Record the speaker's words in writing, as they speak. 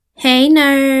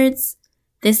nerds.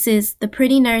 This is the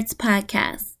Pretty Nerds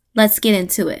Podcast. Let's get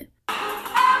into it. Now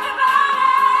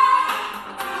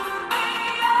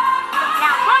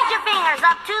point your fingers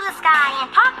up to the sky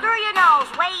and talk through your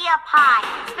nose way up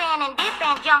high. Spin and dip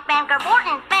and jump and cavort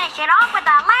and finish it off with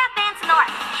a laugh and snort.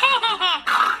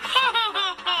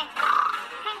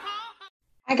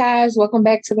 Hi guys, welcome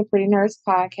back to the Pretty Nerds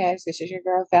Podcast. This is your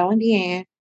girl, Fallon Deanne.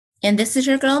 And this is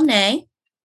your girl, Nay.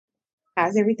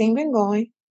 How's everything been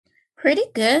going? Pretty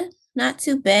good. Not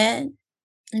too bad.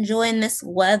 Enjoying this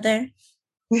weather.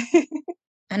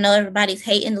 I know everybody's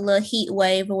hating the little heat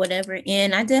wave or whatever.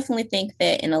 And I definitely think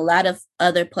that in a lot of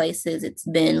other places, it's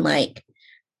been like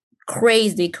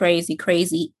crazy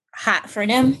hot for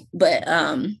them. But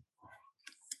I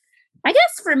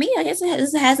guess for me, it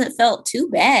hasn't felt too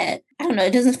bad. I don't know.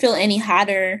 It doesn't feel any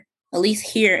hotter, at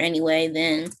least here anyway,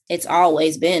 than it's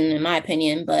always been, in my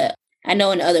opinion. But I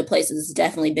know in other places, it's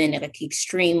definitely been like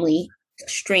extreme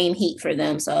heat for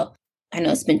them. So I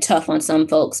know it's been tough on some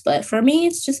folks, but for me,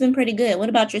 it's just been pretty good. What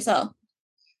about yourself?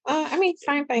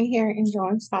 Same thing here,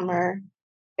 enjoying summer.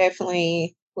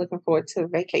 Definitely looking forward to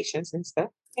vacations and stuff.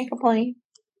 Can't complain.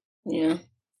 Yeah,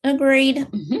 agreed.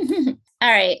 All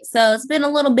right, so it's been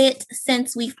a little bit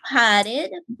since we've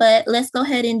potted, but let's go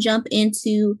ahead and jump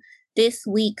into this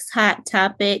week's hot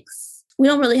topics. We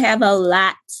don't really have a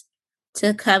lot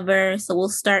to cover, so we'll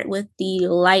start with the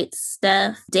light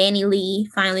stuff. Danny Lee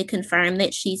finally confirmed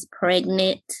that she's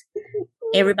pregnant.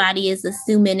 Everybody is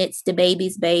assuming it's the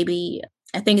baby's baby.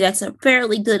 I think that's a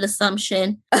fairly good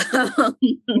assumption.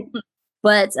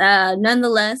 But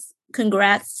nonetheless,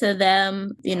 congrats to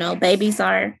them. You know, babies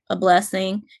are a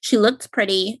blessing. She looked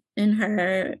pretty in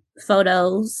her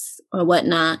photos or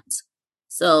whatnot.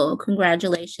 So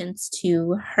congratulations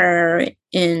to her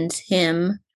and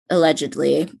him,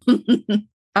 allegedly.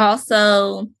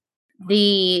 Also,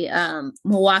 the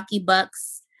Milwaukee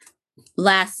Bucks,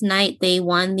 last night, they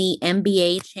won the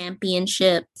NBA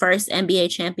championship, first NBA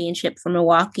championship for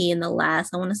Milwaukee in the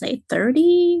last, I want to say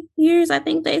 30 years, I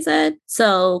think they said.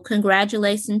 So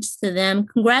congratulations to them.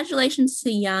 Congratulations to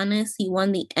Giannis. He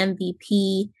won the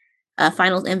MVP,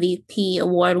 finals MVP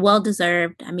award.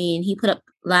 Well-deserved. I mean, he put up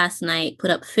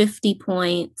 50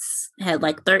 points, had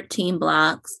like 13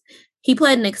 blocks. He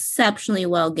played an exceptionally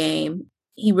well game.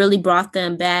 He really brought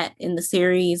them back in the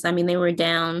series. I mean, they were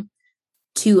down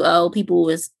 2-0. People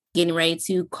was getting ready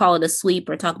to call it a sweep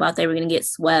or talk about they were going to get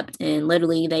swept. And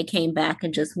literally they came back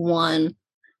and just won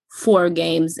 4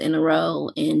 games in a row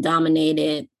and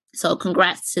dominated. So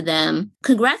congrats to them.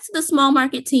 Congrats to the small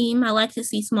market team. I like to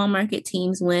see small market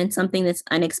teams win something that's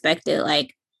unexpected.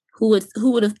 Like who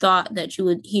would have thought that you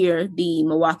would hear the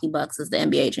Milwaukee Bucks as the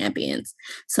NBA champions?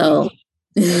 So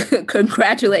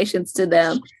congratulations to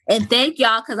them. And thank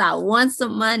y'all because I won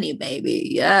some money, baby.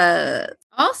 Yeah.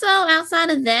 Also, outside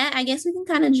of that, I guess we can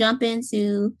kind of jump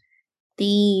into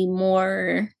the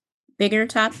more bigger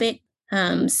topic,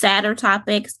 sadder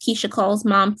topics. Keisha Cole's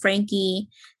mom, Frankie,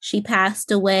 she passed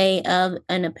away of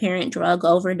an apparent drug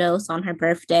overdose on her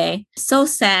birthday. So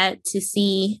sad to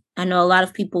see. I know a lot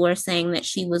of people were saying that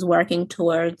she was working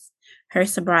towards her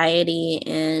sobriety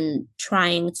and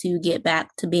trying to get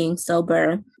back to being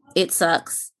sober. It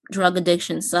sucks. Drug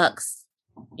addiction sucks,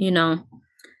 you know.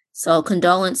 So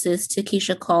condolences to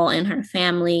Keisha Cole and her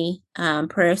family.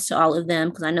 Prayers to all of them,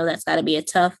 because I know that's got to be a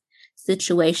tough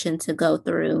situation to go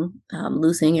through,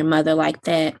 losing your mother like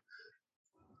that.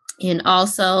 And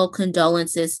also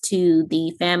condolences to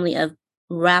the family of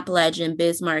rap legend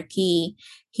Biz Markie.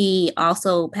 He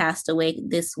also passed away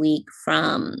this week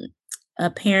from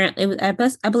apparently,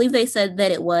 I believe they said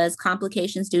that it was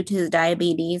complications due to his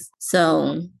diabetes.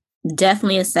 So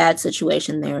definitely a sad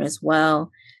situation there as well.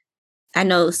 I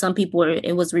know some people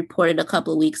it was reported a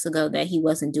couple of weeks ago that he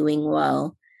wasn't doing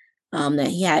well,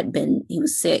 that he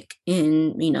was sick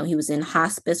and, you know, he was in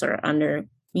hospice or under,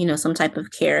 you know, some type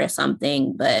of care or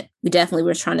something. But we definitely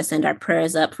were trying to send our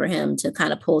prayers up for him to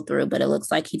kind of pull through, but it looks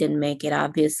like he didn't make it,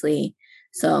 obviously.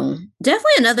 So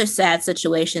definitely another sad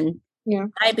situation. Yeah.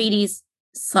 Diabetes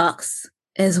sucks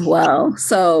as well.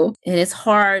 So, and it's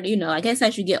hard, you know, I guess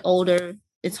as you get older,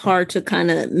 it's hard to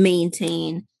kind of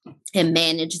maintain and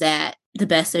manage that the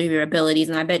best of your abilities.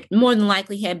 And I bet more than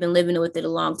likely he had been living with it a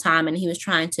long time and he was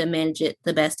trying to manage it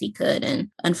the best he could and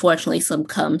unfortunately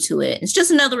succumbed to it. It's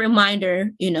just another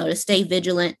reminder, you know, to stay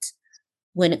vigilant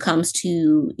when it comes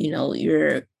to, you know,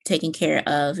 you're taking care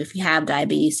of, if you have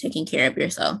diabetes, taking care of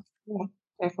yourself. Yeah,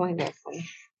 definitely.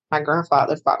 My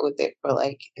grandfather fought with it for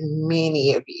like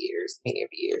many of years.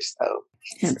 So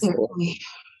Absolutely.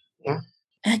 Yeah.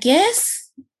 I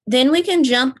guess then we can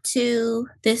jump to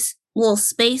this little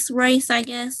space race, I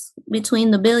guess,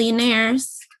 between the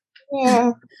billionaires.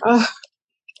 Yeah.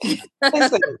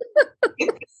 Listen,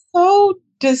 it's so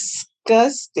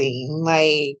disgusting.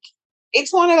 Like,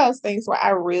 it's one of those things where I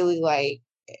really like,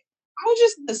 I was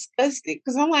just disgusted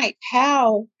because I'm like,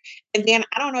 how? And then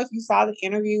I don't know if you saw the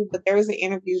interview, but there was an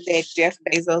interview that Jeff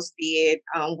Bezos did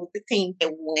with the team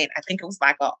that went. I think it was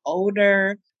like an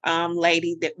older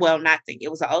lady that, well, not think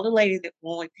it was an older lady that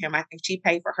went with him. I think she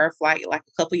paid for her flight like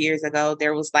a couple years ago.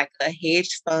 There was like a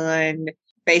hedge fund,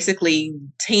 basically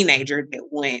teenager that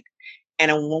went, and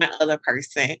a one other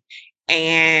person.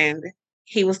 And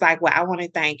he was like, well, I want to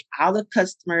thank all the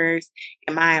customers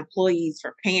and my employees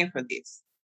for paying for this.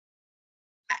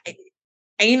 And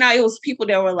it was people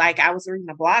that were like, I was reading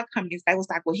the blog comments. They was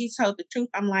like, well, he told the truth.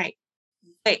 I'm like,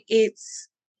 but it's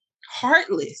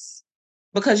heartless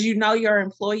because your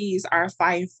employees are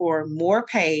fighting for more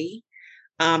pay,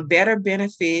 better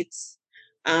benefits,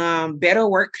 better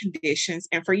work conditions,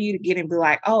 and for you to get and be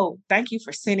like, oh, thank you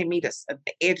for sending me to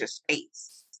the edge of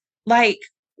space. Like,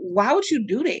 why would you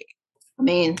do that? I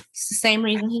mean, it's the same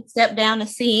reason he stepped down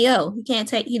as CEO.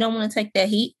 He don't want to take that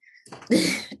heat.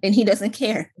 And he doesn't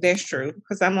care. That's true.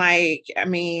 Because I'm like, I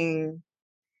mean,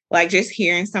 like just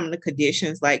hearing some of the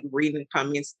conditions, like reading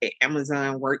comments that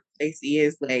Amazon workplace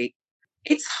is like,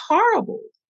 it's horrible.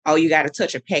 Oh, you got to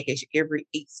touch a package every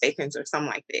 8 seconds or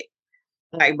something like that.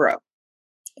 Like, bro.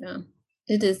 Yeah,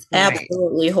 it is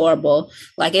absolutely horrible.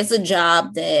 Like, it's a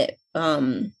job that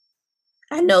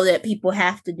I know that people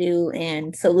have to do,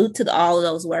 and salute to all of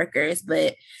those workers,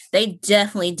 but they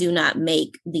definitely do not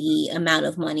make the amount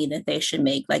of money that they should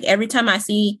make. Like, every time I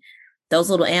see those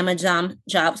little Amazon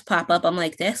jobs pop up, I'm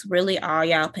like, that's really all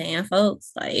y'all paying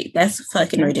folks? Like, that's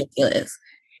fucking ridiculous.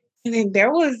 And then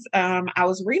there was, I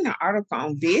was reading an article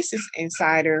on Business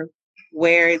Insider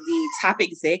where the top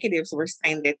executives were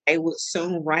saying that they would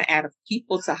soon run out of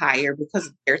people to hire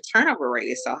because their turnover rate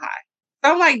is so high.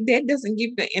 So I'm like, that doesn't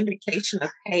give you an indication of,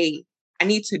 hey, I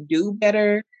need to do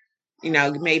better,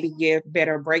 maybe give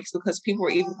better breaks, because people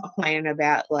were even complaining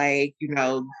about like,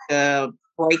 the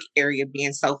break area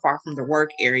being so far from the work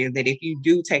area that if you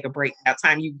do take a break, by the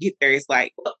time you get there, it's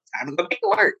like, well, time to go back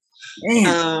to work.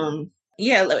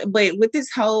 Yeah, but with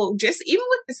this whole,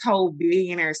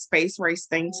 billionaire space race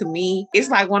thing, to me, it's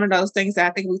like one of those things that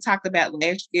I think we talked about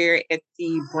last year at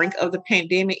the brink of the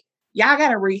pandemic. Y'all got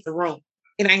to read the room.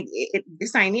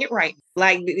 This ain't it right.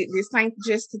 Like, this ain't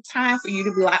just the time for you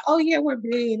to be like, oh yeah, we're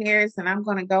billionaires and I'm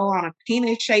going to go on a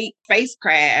penis-shaped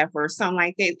spacecraft or something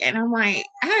like that. And I'm like,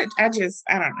 I don't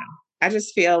know. I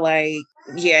just feel like,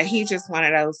 yeah, he's just one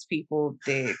of those people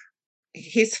that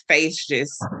his face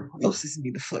just grosses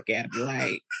me the fuck out.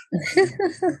 Like,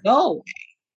 go away.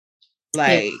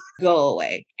 Like, go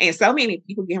away. And so many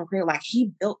people get real like,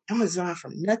 he built Amazon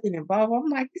from nothing and blah, blah. I'm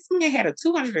like, this man had a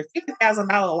 $250,000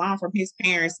 loan from his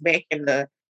parents back in the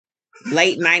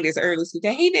late 90s, early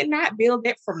 2000s. He did not build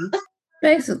that from nothing.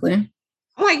 Basically.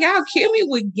 I'm like, y'all kill me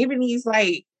with giving these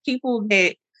like people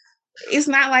that it's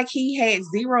not like he had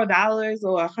 $0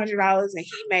 or $100 and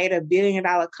he made $1 billion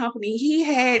company. He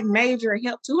had major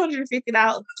help.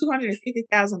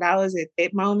 $250,000 at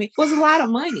that moment was a lot of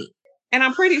money. And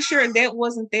I'm pretty sure that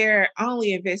wasn't their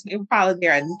only investment. It was probably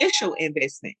their initial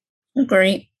investment.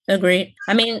 Agreed.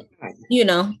 I mean,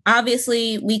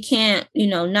 obviously we can't,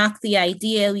 knock the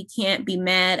idea. We can't be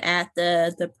mad at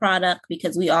the product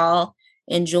because we all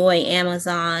enjoy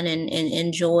Amazon and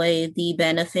enjoy the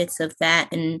benefits of that.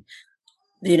 And,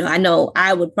 I know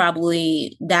I would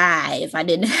probably die if I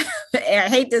didn't. I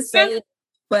hate to say it,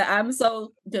 but I'm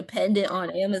so dependent on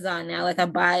Amazon now. Like, I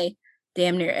buy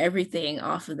damn near everything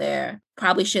off of there.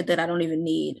 Probably shit that I don't even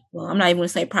need. Well, I'm not even gonna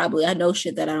say probably. I know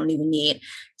shit that I don't even need.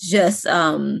 Just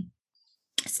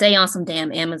stay on some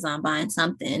damn Amazon buying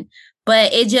something.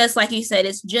 But it just, like you said,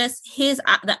 it's just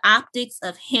the optics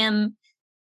of him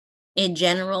in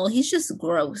general. He's just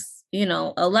gross. A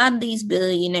lot of these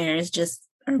billionaires just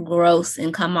are gross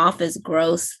and come off as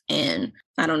gross, and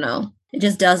I don't know. It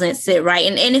just doesn't sit right.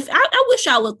 And if I wish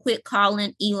I would quit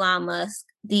calling Elon Musk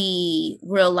the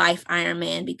real life Iron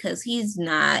Man, because he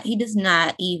does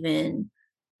not even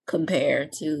compare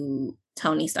to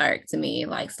Tony Stark to me.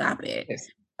 Like, stop it. Yes.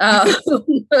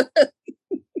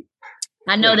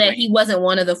 I know that he wasn't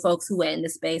one of the folks who went into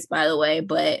space, by the way,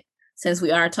 but since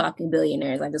we are talking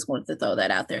billionaires, I just wanted to throw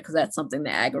that out there because that's something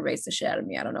that aggravates the shit out of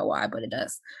me. I don't know why, but it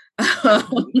does.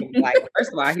 Like,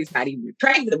 first of all, he's not even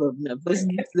attractive enough.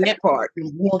 Listen to that part.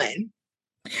 One.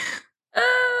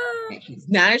 He's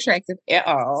not attractive at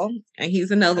all. And he's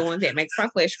another one that makes my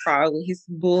flesh crawl with his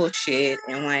bullshit.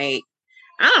 And like,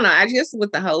 I don't know. I just,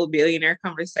 with the whole billionaire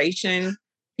conversation,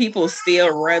 people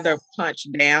still rather punch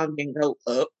down than go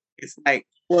up. It's like,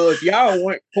 well, if y'all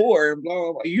weren't poor and blah,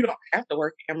 blah, blah, you don't have to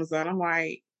work at Amazon. I'm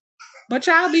like, but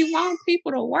y'all be wanting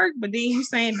people to work, but then you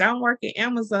saying don't work at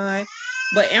Amazon.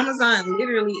 But Amazon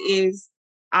literally is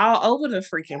all over the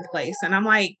freaking place. And I'm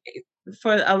like,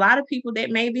 for a lot of people, that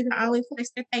may be the only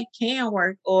place that they can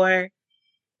work. Or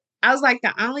I was like,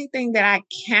 the only thing that I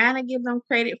kind of give them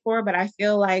credit for, but I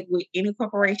feel like with any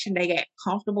corporation, they get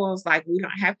comfortable. It's like, we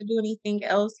don't have to do anything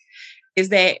else, is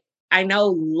that I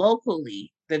know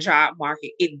locally, the job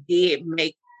market, it did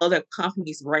make other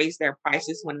companies raise their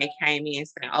prices when they came in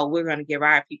saying, oh, we're going to give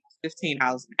our people $15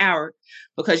 an hour,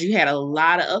 because you had a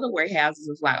lot of other warehouses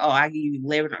was like, oh, I give you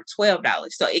 $11 or $12.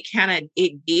 So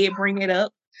it did bring it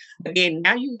up. But then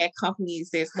now you have companies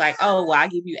that's like, oh, well, I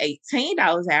give you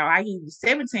 $18 an hour. I give you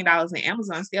 $17, and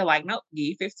Amazon still like, nope, give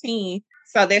you 15.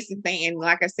 So that's the thing. And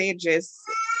like I said, just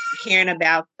hearing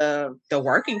about the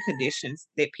working conditions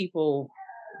that people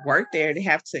work there to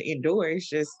have to endure is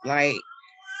just like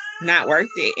not worth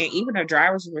it. And even the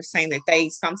drivers were saying that they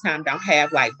sometimes don't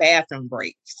have like bathroom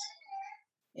breaks.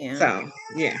 Yeah. So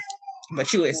yeah,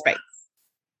 but you expect.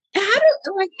 And how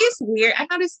do, like, it's weird. I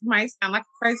know this might sound like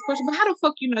a crazy question, but how the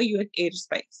fuck you know you at the edge of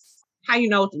space? How you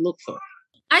know what to look for?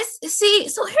 I see.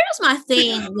 So here's my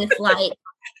thing with like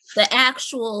the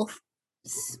actual,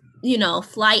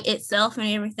 flight itself and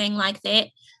everything like that.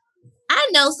 I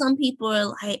know some people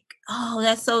are like, oh,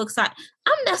 that's so exciting.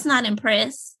 I'm just not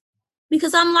impressed,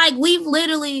 because I'm like, we've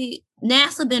literally,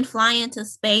 NASA been flying to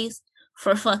space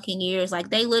for fucking years. Like,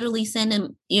 they literally send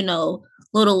them,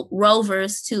 little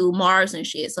rovers to Mars and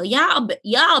shit. So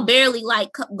y'all barely like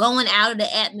going out of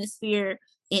the atmosphere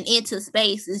and into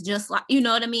space is just like, you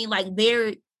know what I mean? Like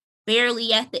barely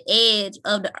at the edge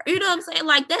of the, you know what I'm saying?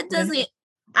 Like that doesn't,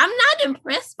 I'm not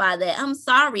impressed by that. I'm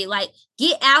sorry. Like,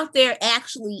 get out there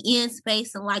actually in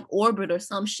space and like orbit or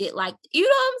some shit. Like, you know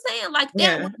what I'm saying? Like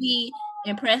that would be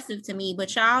impressive to me,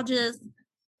 but y'all just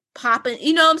popping,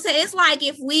 you know what I'm saying? It's like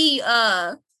if we,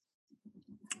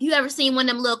 you ever seen one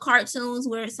of them little cartoons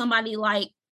where somebody like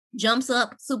jumps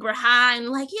up super high and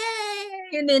like,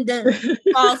 yay, and then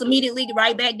falls immediately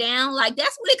right back down? Like,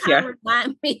 that's what it kind of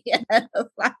reminds me of.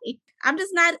 Like, I'm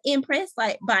just not impressed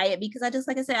by it, because I just,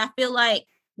 like I said, I feel like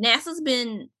NASA's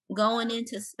been going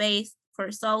into space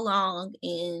for so long,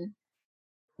 and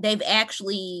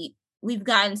we've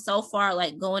gotten so far,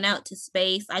 like going out to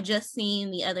space. I just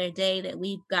seen the other day that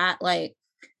we've got like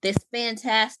this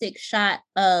fantastic shot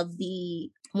of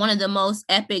one of the most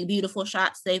epic, beautiful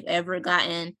shots they've ever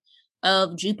gotten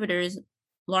of Jupiter's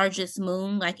largest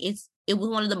moon. Like it was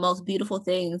one of the most beautiful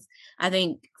things, I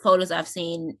think, photos I've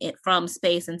seen from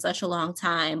space in such a long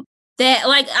time. That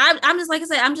like I'm just, like I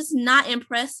said, I'm just not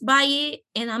impressed by it,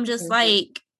 and I'm just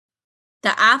like,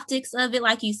 the optics of it,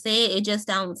 like you said, it just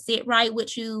don't sit right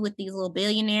with you with these little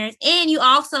billionaires. And you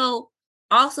also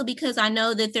because I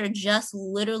know that they're just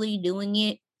literally doing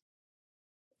it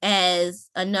as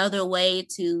another way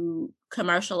to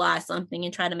commercialize something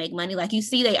and try to make money. Like, you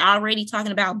see, they already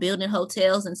talking about building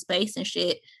hotels in space and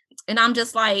shit. And I'm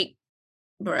just like,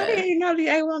 bruh. How do you know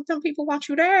they want them people want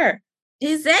you there?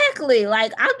 Exactly.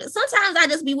 Like, sometimes I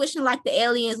just be wishing like the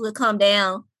aliens would come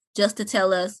down just to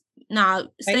tell us, nah,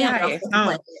 stay on y'all fucking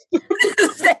planet.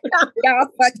 Stay on y'all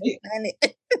fucking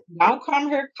planet. Don't come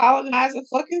here colonizing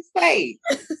fucking space.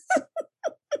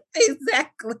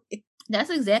 Exactly. That's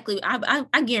exactly.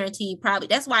 I guarantee probably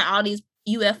that's why all these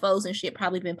UFOs and shit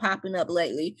probably been popping up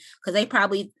lately, because they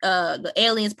probably the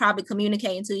aliens probably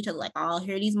communicating to each other like, oh,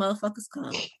 here these motherfuckers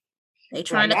come. They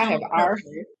trying to come up.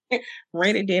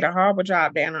 Randy did a horrible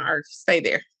job down on Earth. Stay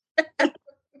there.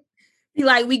 Be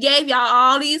like, we gave y'all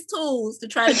all these tools to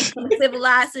try to become a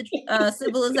civilized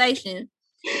civilization.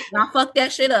 Y'all fuck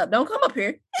that shit up. Don't come up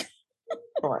here.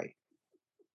 Right.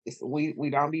 We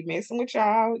don't be messing with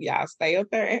y'all. Y'all stay up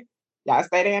there. Y'all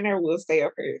stay down there. We'll stay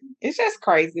up here. It's just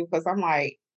crazy, because I'm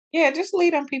like, yeah, just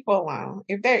leave them people alone.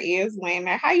 If there is land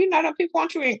there, how you know them people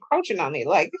want you encroaching on it?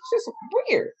 Like, it's just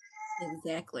weird.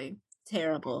 Exactly.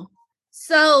 Terrible.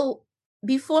 So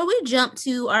before we jump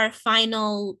to our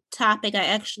final topic, I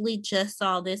actually just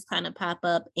saw this kind of pop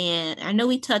up, and I know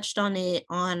we touched on it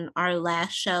on our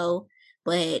last show,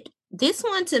 but this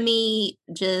one to me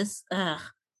just,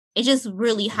 it just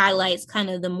really highlights kind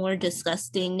of the more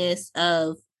disgustingness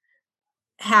of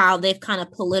how they've kind of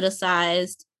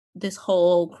politicized this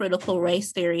whole critical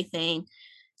race theory thing.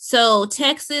 So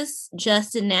Texas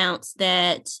just announced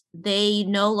that they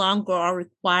no longer are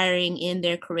requiring in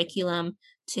their curriculum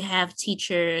to have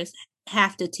teachers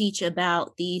have to teach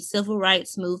about the civil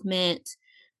rights movement,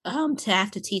 to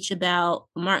have to teach about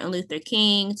Martin Luther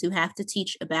King, to have to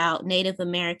teach about Native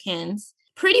Americans,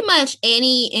 pretty much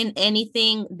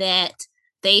anything that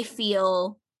they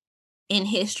feel in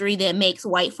history that makes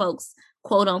white folks,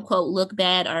 quote unquote, look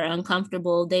bad or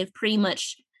uncomfortable, they've pretty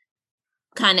much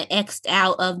kind of X'd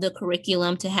out of the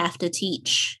curriculum to have to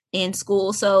teach in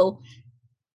school. So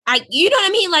you know what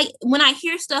I mean? Like when I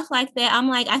hear stuff like that, I'm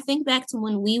like, I think back to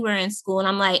when we were in school and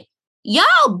I'm like,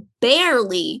 y'all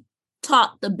barely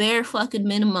taught the bare fucking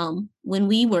minimum when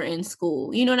we were in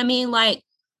school. You know what I mean? Like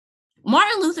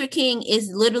Martin Luther King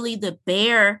is literally the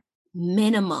bare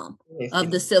minimum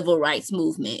of the civil rights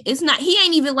movement. It's not, he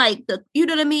ain't even like you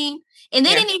know what I mean? And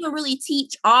they didn't even really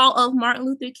teach all of Martin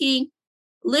Luther King.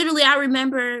 Literally, I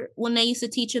remember when they used to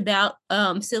teach about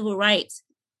civil rights,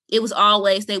 it was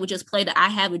always, they would just play the I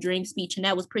Have a Dream speech, and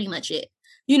that was pretty much it.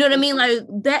 You know what I mean? Like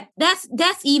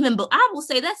that's even, but I will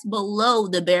say that's below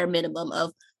the bare minimum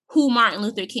of who Martin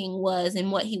Luther King was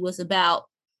and what he was about.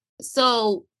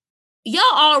 So y'all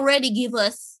already give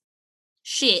us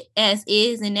shit as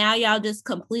is, and now y'all just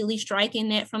completely striking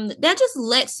that from that just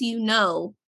lets you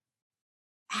know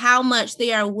how much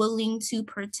they are willing to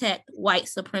protect white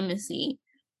supremacy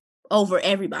over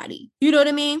everybody. You know what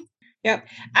I mean? Yep.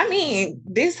 I mean,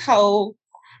 this whole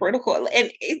critical, and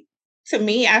to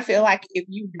me, I feel like if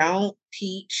you don't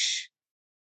teach,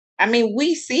 I mean,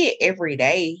 we see it every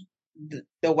day,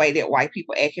 the way that white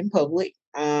people act in public,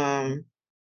 the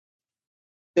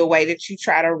way that you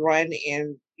try to run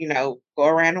and, you know, go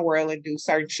around the world and do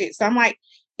certain shit. So I'm like,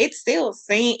 it's still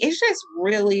seen. It's just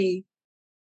really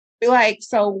like,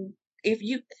 so if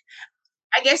you,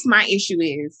 I guess my issue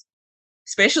is,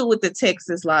 especially with the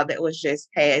Texas law that was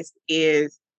just passed,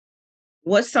 is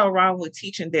what's so wrong with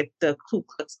teaching that the Ku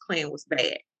Klux Klan was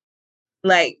bad?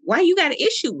 Like, why you got an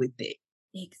issue with it?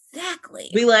 Exactly.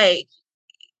 Be like,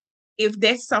 if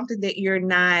that's something that you're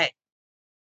not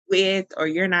with or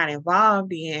you're not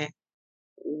involved in,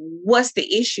 what's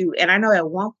the issue? And I know at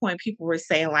one point people were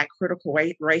saying like critical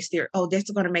race theory, oh,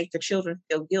 that's going to make the children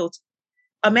feel guilty.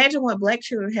 Imagine what Black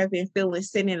children have been feeling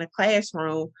sitting in a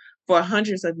classroom for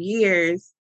hundreds of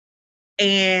years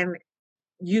and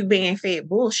you being fed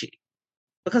bullshit.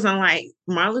 Because I'm like,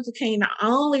 Martin Luther King, the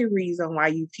only reason why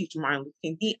you teach Martin Luther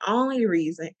King, the only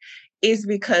reason is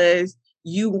because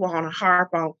you want to harp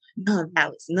on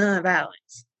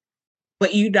nonviolence.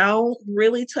 But you don't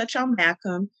really touch on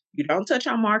Malcolm. You don't touch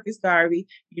on Marcus Garvey.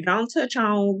 You don't touch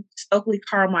on Stokely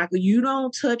Carmichael. You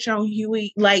don't touch on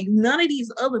Huey. Like none of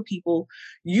these other people,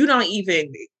 you don't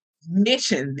even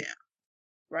mention them.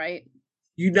 Right.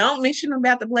 You don't mention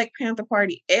about the Black Panther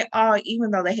Party at all,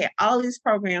 even though they had all these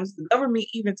programs. The government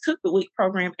even took the WIC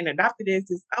program and adopted it as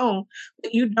its own,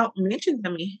 but you don't mention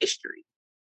them in history.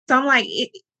 So I'm like,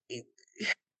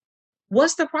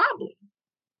 what's the problem?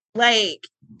 Like,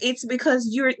 it's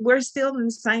because we're still in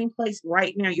the same place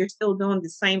right now. You're still doing the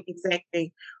same exact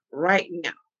thing right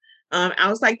now. I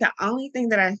was like, the only thing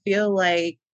that I feel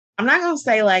like, I'm not going to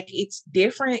say like it's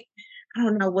different. I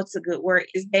don't know what's a good word,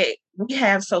 is that we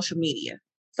have social media.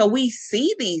 So we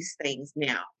see these things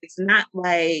now. It's not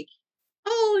like,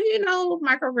 oh, you know,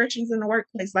 microaggressions in the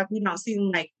workplace. Like we don't see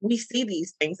them, like we see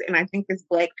these things. And I think as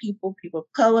Black people, people of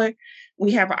color,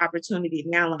 we have an opportunity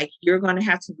now. Like you're going to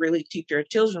have to really teach your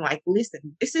children, like,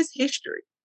 listen, this is history.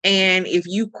 And if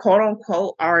you quote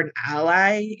unquote are an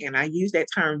ally, and I use that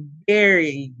term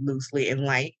very loosely and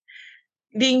light,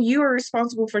 then you are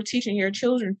responsible for teaching your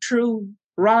children true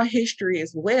raw history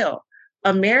as well.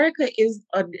 America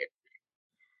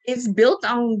is built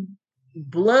on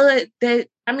blood. That,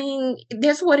 I mean,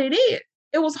 that's what it is.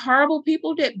 It was horrible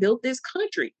people that built this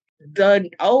country. The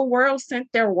old world sent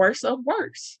their worst of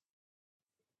worst.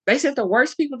 They sent the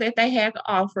worst people that they had to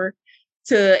offer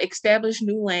to establish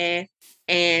new land,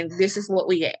 and this is what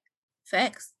we get.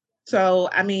 Facts. So,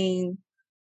 I mean,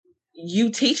 you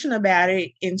teaching about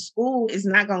it in school is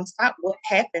not going to stop what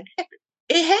happened.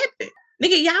 It happened.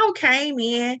 Nigga, y'all came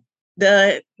in.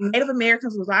 The Native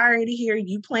Americans was already here.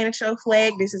 You planted your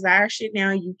flag. This is our shit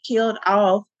now. You killed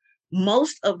off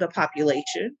most of the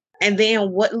population. And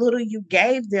then what little you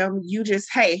gave them, you just,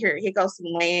 hey, here goes some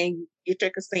land. Get your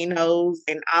casinos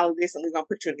and all of this. And we're going to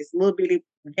put you in this little bitty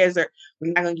desert.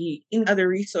 We're not going to give you any other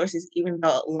resources, even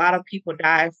though a lot of people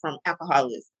die from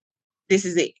alcoholism. This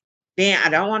is it. Then I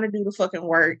don't want to do the fucking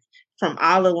work from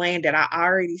all the land that I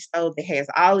already stole that has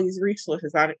all these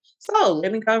resources on it. So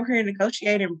let me go over here and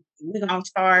negotiate, and we're going to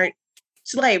start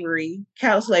slavery,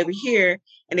 cattle slavery here,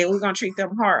 and then we're going to treat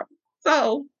them horrible.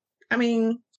 So, I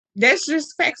mean, that's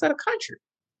just facts of the country.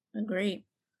 Agreed.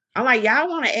 I'm like, y'all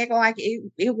want to act like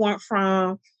it went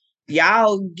from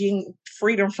y'all getting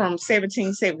freedom from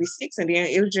 1776 and then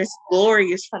it was just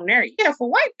glorious from there. Yeah,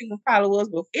 for white people probably was,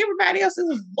 but for everybody else, it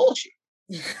was bullshit.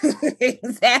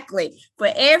 Exactly.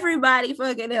 For everybody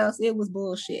fucking else, it was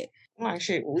bullshit. Like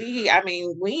shit, we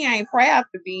ain't proud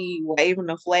to be waving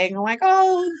the flag and like,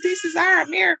 oh, this is our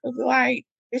America. But like,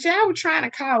 if y'all were trying to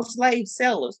call slave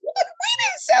sellers, what? We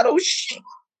didn't settle shit,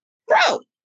 bro.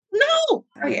 No.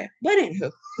 Oh yeah, but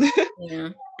anywho. Yeah.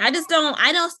 I just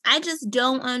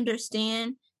don't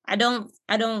understand. I don't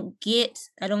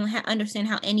understand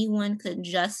how anyone could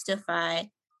justify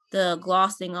the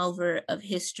glossing over of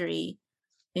history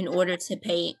in order to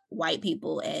paint white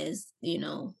people as, and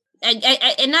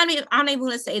I'm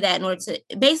able to say that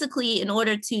in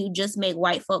order to just make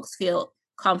white folks feel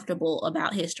comfortable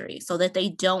about history so that they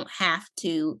don't have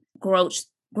to broach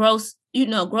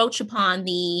upon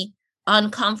the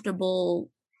uncomfortable,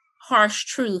 harsh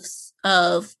truths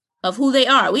of who they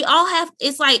are. We all have,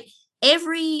 it's like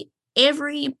every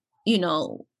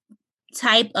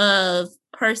type of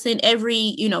person,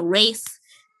 every race,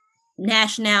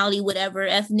 nationality, whatever,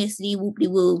 ethnicity,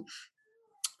 whoop-de-woo,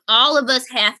 all of us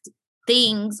have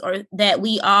things or that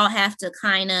we all have to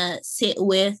kind of sit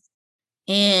with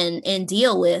and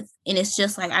deal with. And it's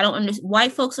just like, I don't understand.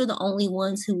 White folks are the only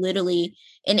ones who literally,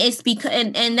 and it's because,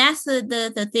 and that's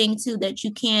the thing too, that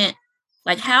you can't,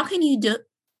 like, how can you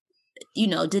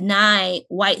deny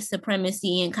white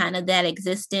supremacy and kind of that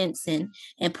existence and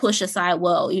push aside,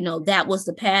 well, that was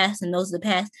the past and those are the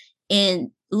past,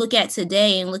 and look at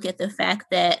today and look at the fact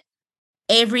that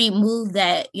every move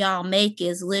that y'all make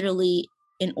is literally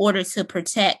in order to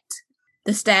protect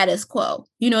the status quo.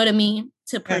 You know what I mean?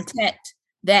 To protect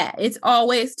that. It's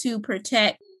always to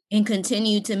protect and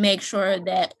continue to make sure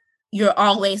that you're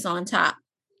always on top.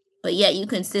 But yet you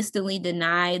consistently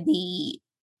deny that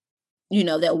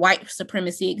white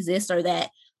supremacy exists, or that,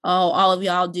 all of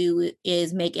y'all do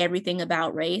is make everything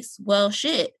about race. Well,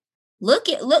 shit. Look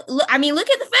at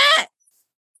the facts.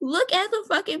 Look at the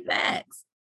fucking facts.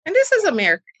 And this is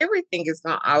America. Everything is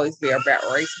going to always be about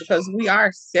race because we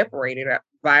are separated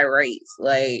by race.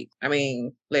 Like,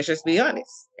 let's just be honest.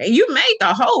 And you made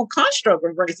the whole construct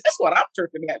of race. That's what I'm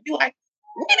tripping at. Be like,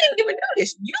 we didn't even do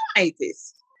this. You made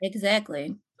this.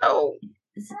 Exactly. Oh.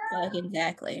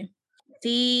 Exactly.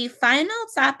 The final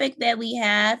topic that we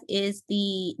have is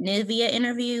the Nivea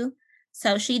interview.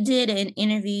 So she did an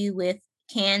interview with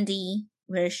Candy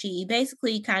where she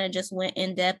basically kind of just went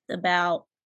in depth about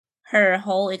her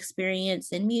whole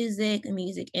experience in music, the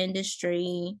music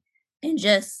industry, and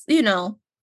just,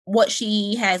 what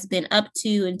she has been up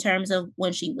to in terms of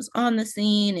when she was on the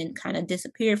scene and kind of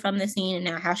disappeared from the scene, and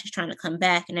now how she's trying to come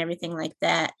back and everything like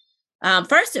that.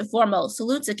 First and foremost,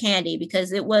 salute to Candy,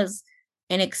 because it was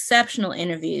an exceptional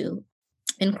interview,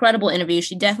 incredible interview.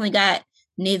 She definitely got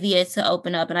Nivea to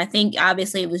open up. And I think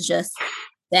obviously it was just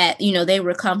that, they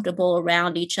were comfortable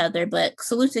around each other, but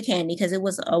salute to Candy because it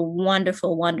was a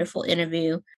wonderful, wonderful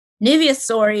interview. Nivea's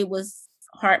story was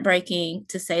heartbreaking,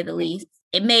 to say the least.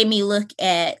 It made me look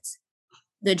at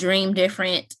The Dream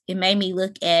different. It made me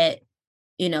look at,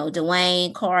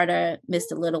 Dwayne Carter,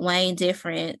 Mr. Lil Wayne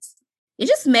different. It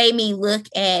just made me look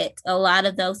at a lot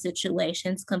of those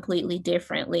situations completely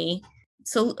differently.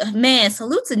 So, man,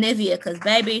 salute to Nivea because,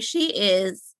 baby, she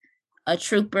is a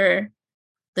trooper.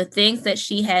 The things that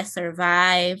she has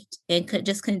survived and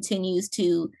just continues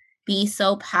to be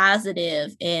so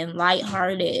positive and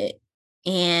lighthearted.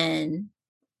 And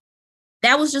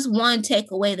that was just one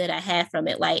takeaway that I had from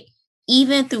it. Like,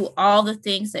 even through all the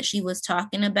things that she was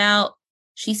talking about,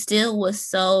 she still was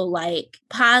so like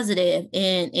positive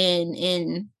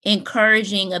and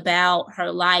encouraging about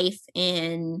her life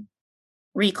and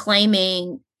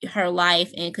reclaiming her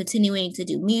life and continuing to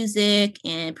do music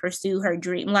and pursue her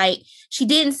dream. Like, she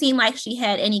didn't seem like she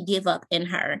had any give up in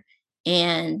her.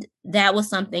 And that was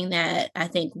something that I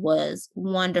think was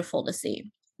wonderful to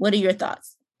see. What are your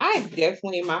thoughts?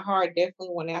 My heart definitely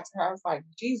went out to her. I was like,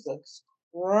 Jesus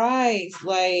Christ.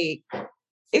 Like,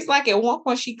 it's like at one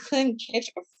point she couldn't catch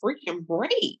a freaking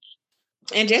break.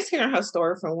 And just hearing her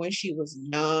story from when she was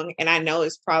young, and I know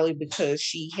it's probably because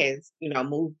she has,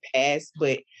 moved past,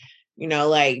 but,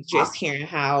 like just hearing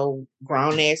how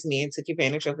grown-ass men took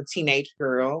advantage of a teenage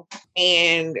girl.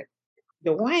 And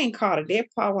Dwayne called a dead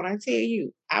part when I tell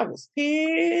you, I was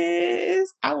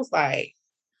pissed. I was like,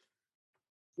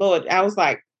 Lord, I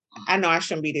know I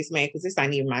shouldn't be this mad because this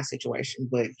ain't even my situation,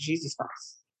 but Jesus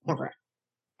Christ. Okay.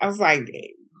 I was like,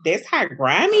 that's how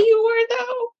grimy you were,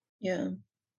 though? Yeah.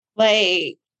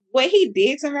 Like, what he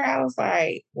did to her, I was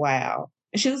like, wow.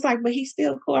 And she was like, but he's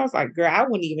still cool. I was like, girl, I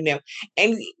wouldn't even know.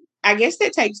 And I guess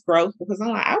that takes growth because I'm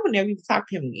like, I would never even talk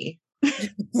to him again.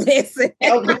 Listen.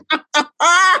 Ever.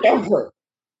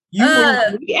 You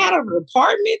would be out of an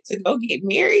apartment to go get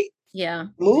married? Yeah.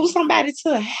 Move somebody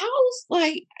to a house?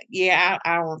 Like, yeah,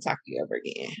 I don't want to talk to you ever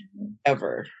again.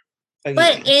 Ever.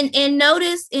 But and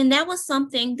notice, and that was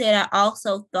something that I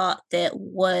also thought that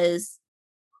was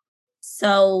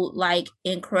so like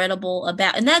incredible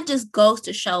about, and that just goes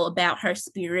to show about her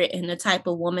spirit and the type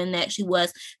of woman that she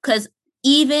was. Because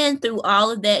even through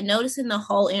all of that, noticing the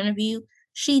whole interview,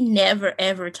 she never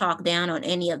ever talked down on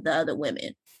any of the other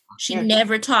women. She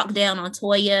never talked down on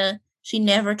Toya. She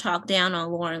never talked down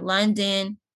on Lauren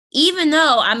London. Even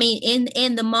though, I mean,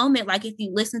 in the moment, like if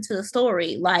you listen to the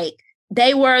story, like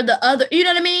they were the other, you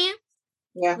know what I mean?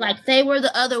 Yeah. Like they were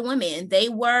the other women. They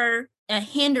were a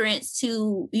hindrance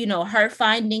to, you know, her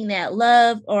finding that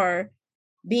love or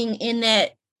being in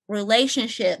that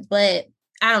relationship. But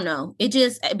I don't know.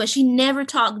 But she never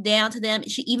talked down to them.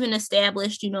 She even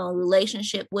established, you know, a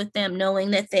relationship with them,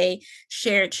 knowing that they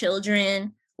shared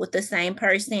children with the same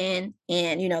person.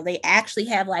 And, you know, they actually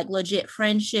have like legit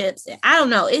friendships. I don't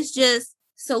know. It's just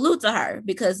salute to her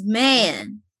because,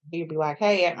 man. He'd be like,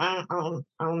 hey, I don't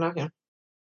know him.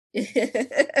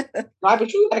 Why,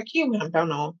 but you gotta kill him, don't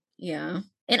know. Yeah.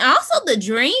 And also the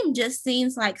dream just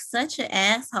seems like such an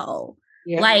asshole.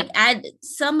 Yeah. Like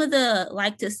some of the,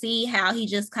 like to see how he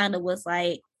just kind of was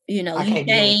like, you know, you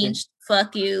changed,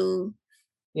 fuck you.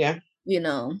 Yeah. You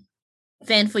know,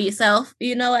 fend for yourself,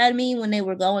 you know what I mean? When they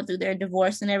were going through their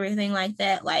divorce and everything like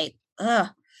that, like, I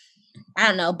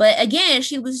don't know. But again,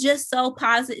 she was just so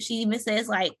positive. She even says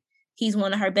like, he's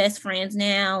one of her best friends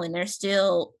now, and they're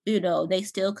still, you know, they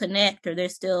still connect, or they're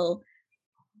still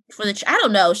I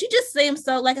don't know. She just seems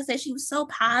so, like I said, she was so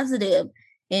positive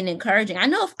and encouraging. I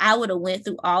know if I would have went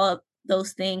through all of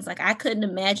those things, like I couldn't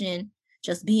imagine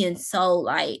just being so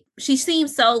like, she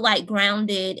seems so like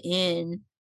grounded and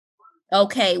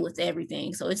okay with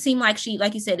everything. So it seemed like she,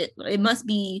 like you said, it must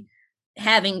be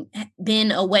having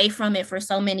been away from it for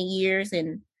so many years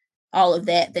and all of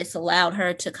that, that's allowed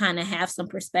her to kind of have some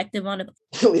perspective on it.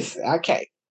 Listen, okay.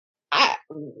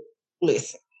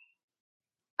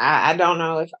 I don't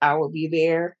know if I would be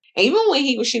there. And even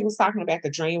when she was talking about the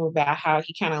dream about how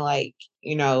he kind of like,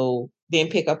 you know,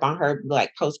 didn't pick up on her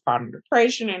like postpartum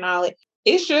depression and all it.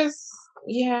 It's just,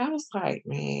 yeah, I was like,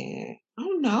 man, I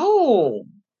don't know.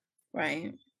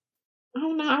 Right. I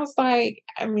don't know. I was like,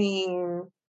 I mean,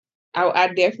 I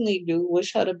definitely do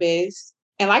wish her the best.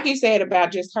 And like you said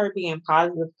about just her being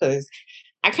positive, because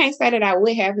I can't say that I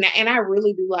would have now, and I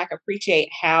really do like appreciate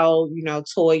how, you know,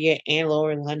 Toya and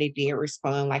Lauren London did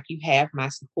respond. Like, you have my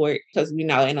support, because we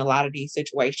know in a lot of these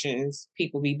situations,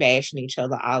 people be bashing each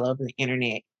other all over the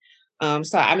internet.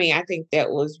 So I mean, I think that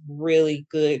was really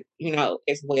good, you know,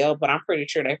 as well. But I'm pretty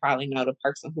sure they probably know the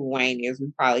person who Wayne is.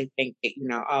 We probably think that, you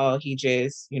know, oh, he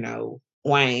just, you know,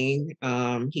 Wayne.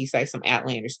 He say some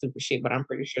outlandish stupid shit, but I'm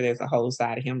pretty sure there's a whole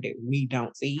side of him that we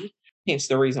don't see. Hence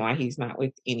the reason why he's not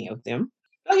with any of them.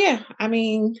 Oh yeah, I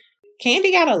mean,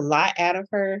 Kandi got a lot out of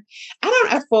her. I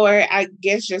don't know, I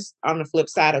guess just on the flip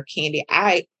side of Kandi,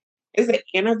 as an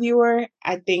interviewer,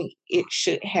 I think it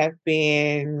should have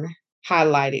been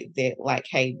highlighted that like,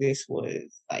 hey, this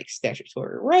was like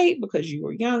statutory rape because you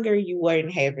were younger, you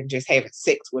weren't just having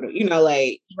sex with her, you know,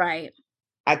 like, right.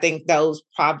 I think those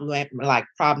problematic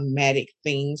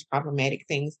things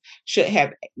should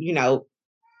have, you know,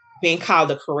 been called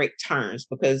the correct terms,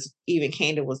 because even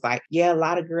Kandi was like, yeah, a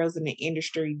lot of girls in the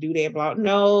industry do that, blah.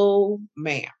 No,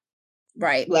 ma'am.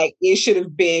 Right. Like, it should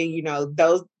have been, you know,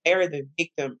 they're the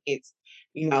victim. It's,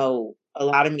 you know, a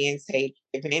lot of men take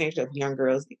advantage of young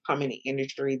girls that come in the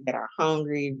industry that are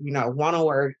hungry, you know, want to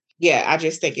work. Yeah, I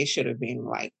just think it should have been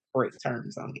like correct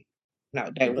terms on it.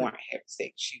 No, they weren't having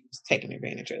sex. She was taking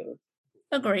advantage of.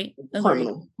 Agree.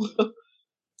 Criminal.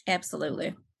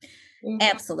 Absolutely. Mm-hmm.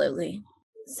 Absolutely.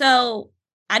 So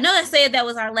I know I said that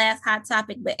was our last hot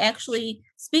topic, but actually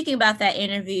speaking about that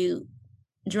interview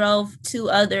drove two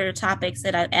other topics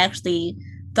that I actually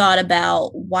thought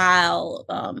about while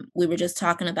we were just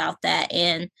talking about that.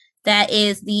 And that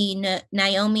is the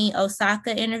Naomi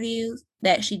Osaka interview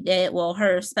that she did. Well,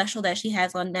 her special that she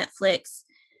has on Netflix,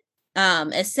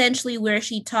 essentially where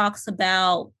she talks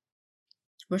about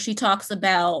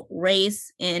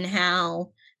race and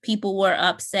how people were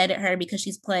upset at her because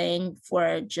she's playing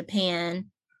for Japan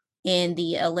in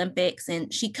the Olympics.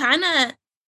 And she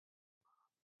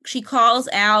calls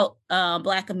out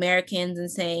Black Americans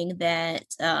and saying that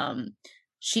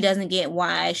she doesn't get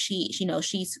why she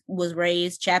was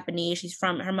raised Japanese.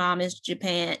 Her mom is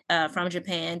from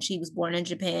Japan. She was born in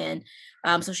Japan.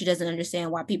 So she doesn't understand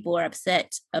why people are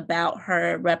upset about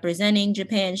her representing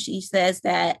Japan. She says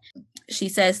that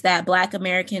Black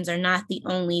Americans are not the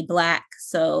only Black.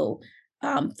 So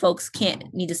folks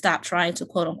need to stop trying to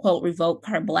quote unquote revoke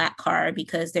her Black card,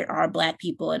 because there are Black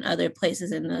people in other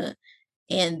places in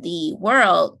the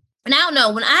world. And I don't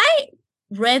know, when I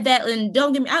read that, and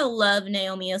don't get me, I love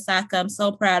Naomi Osaka. I'm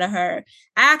so proud of her.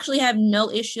 I actually have no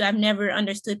issue. I've never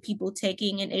understood people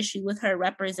taking an issue with her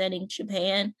representing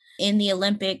Japan in the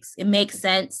Olympics. It makes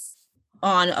sense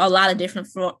on a lot of different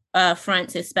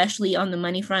fronts, especially on the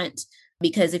money front,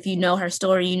 because if you know her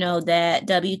story, you know that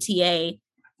WTA,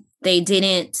 they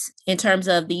didn't, in terms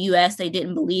of the US, they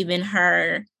didn't believe in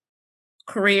her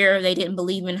career. They didn't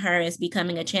believe in her as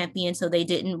becoming a champion, so they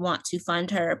didn't want to fund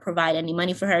her, provide any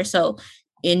money for her. So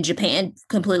in Japan,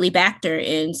 completely backed her.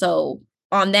 And so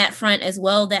on that front as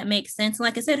well, that makes sense.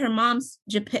 Like I said, her mom's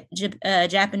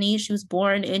Japanese. She was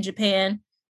born in Japan.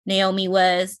 Naomi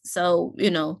was. So,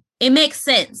 you know, it makes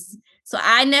sense. So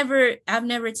I've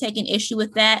never taken issue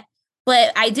with that.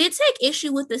 But I did take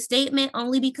issue with the statement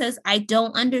only because I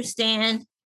don't understand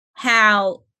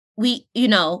how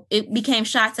it became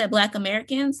shots at Black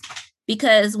Americans.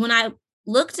 Because when I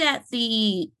looked at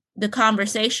the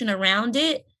conversation around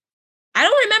it, I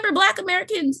don't remember Black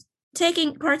Americans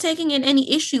partaking in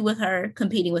any issue with her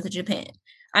competing with Japan.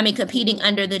 I mean, competing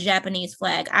under the Japanese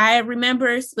flag. I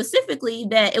remember specifically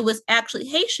that it was actually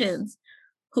Haitians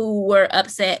who were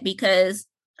upset because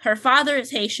her father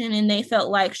is Haitian and they felt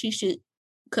like she should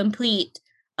compete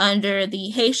under the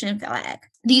Haitian flag.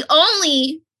 The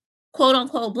only quote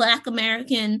unquote Black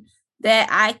American that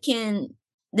I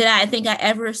think I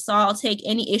ever saw take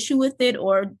any issue with it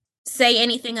or say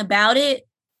anything about it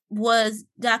was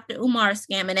Dr. Umar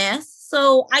scamming ass.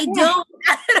 So I don't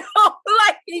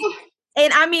like it.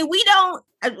 And I mean, we don't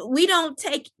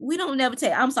never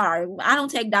take, I'm sorry, I don't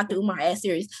take Dr. Umar as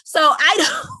serious. So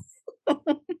I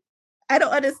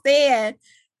don't understand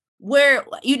where,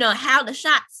 how the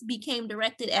shots became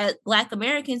directed at Black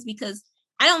Americans, because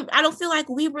I don't feel like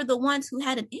we were the ones who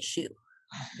had an issue.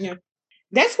 Yeah.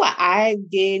 That's why I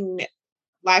didn't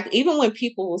like, even when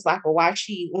people was like,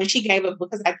 when she gave up,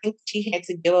 because I think she had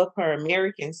to give up her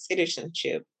American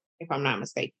citizenship, if I'm not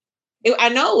mistaken. I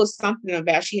know it was something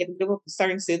about she had to give up a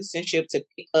certain citizenship to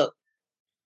pick up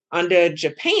under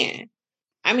Japan.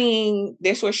 I mean,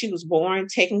 that's where she was born.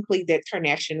 Technically, that's her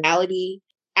nationality.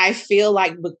 I feel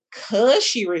like because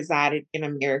she resided in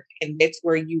America and that's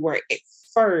where you were at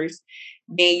first,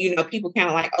 then, people kind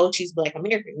of like, oh, she's Black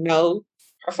American. No,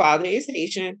 her father is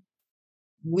Haitian.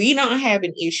 We don't have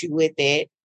an issue with that.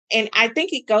 And I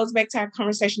think it goes back to our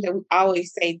conversation that we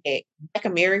always say that Black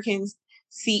Americans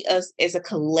see us as a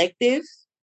collective,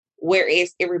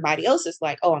 whereas everybody else is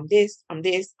like, oh, I'm this, I'm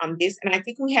this, I'm this. And I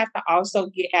think we have to also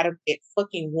get out of that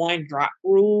fucking one drop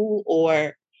rule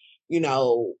or,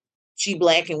 she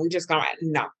Black and we just gonna,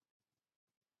 no.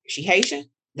 She Haitian,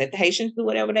 let the Haitians do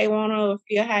whatever they want to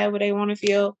feel, however they want to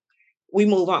feel. We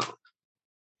move on.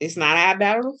 It's not our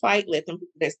battle to fight. Let them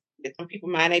people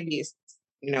mind their business.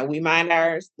 We mind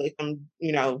ours. Let them,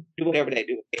 do whatever they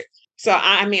do with it. So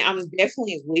I mean, I'm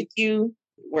definitely with you.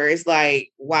 Where it's like,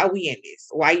 why we in this?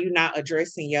 Why you not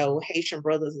addressing your Haitian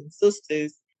brothers and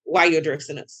sisters? Why you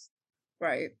addressing us?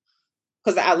 Right.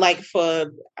 Because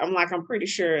I'm pretty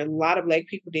sure a lot of Black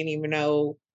people didn't even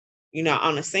know,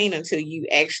 on the scene until you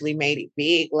actually made it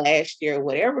big last year or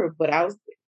whatever. But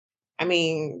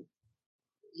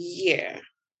yeah.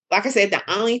 Like I said, the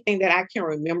only thing that I can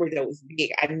remember that was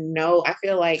big, I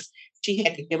feel like she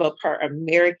had to give up her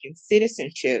American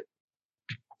citizenship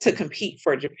to compete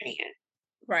for Japan.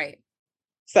 Right.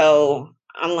 So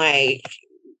I'm like,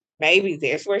 maybe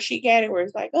that's where she got it, where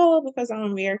it's like, oh, because I'm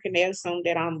American, they assume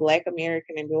that I'm Black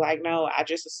American, and be like, no, I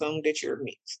just assumed that you're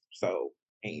mixed. So,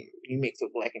 and you mix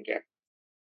with Black and Japanese.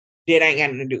 That ain't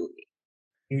got nothing to do with it.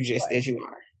 You just as you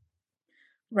are.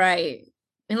 Right.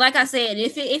 And like I said,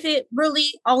 if it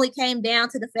really only came down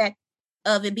to the fact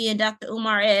of it being Dr.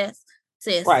 Umar S.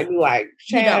 sis. Right, you like,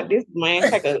 child, this man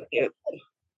take a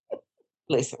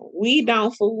listen, we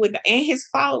don't fool with and his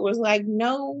followers, like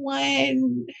no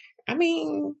one. I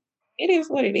mean, it is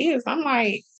what it is. I'm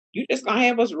like, you just gonna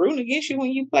have us rooting against you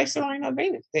when you play Serena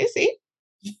Venus. That's it.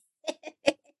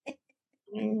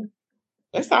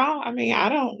 That's all. I mean,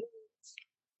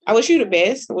 I wish you the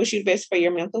best. I wish you the best for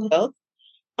your mental health.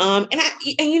 And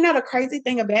the crazy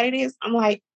thing about it is, I'm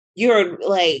like, you're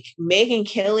like Megyn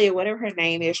Kelly or whatever her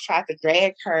name is, tried to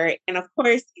drag her, and of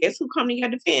course, guess who come to your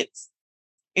defense?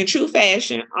 In true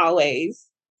fashion, always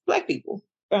Black people.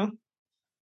 So.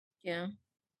 Yeah.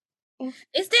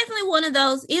 It's definitely one of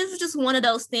those. It was just one of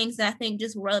those things that I think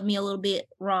just rubbed me a little bit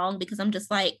wrong, because I'm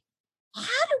just like, how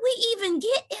did we even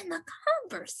get in the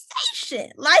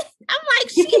conversation? Like, I'm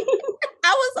like,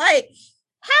 I was like,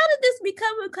 how did this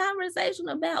become a conversation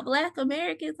about Black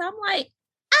Americans? I'm like,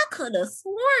 I could have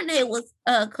sworn they was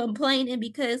complaining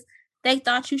because they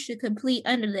thought you should compete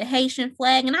under the Haitian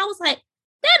flag. And I was like,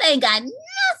 that ain't got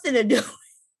nothing to do with it.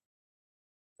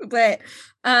 But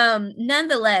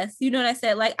nonetheless, you know what I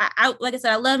said? Like like I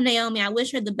said, I love Naomi. I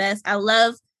wish her the best. I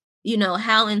love,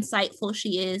 how insightful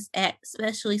she is at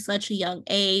especially such a young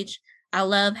age. I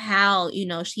love how,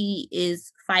 she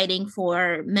is fighting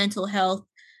for mental health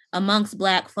amongst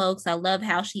Black folks. I love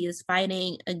how she is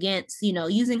fighting against,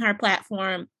 using her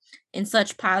platform in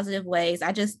such positive ways.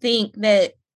 I just think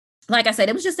that, like I said,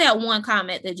 it was just that one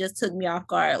comment that just took me off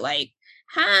guard. Like,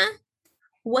 huh?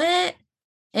 What?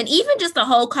 And even just the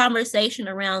whole conversation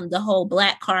around the whole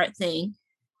Black card thing,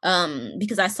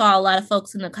 because I saw a lot of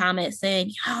folks in the comments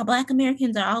saying, "Oh, Black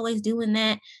Americans are always doing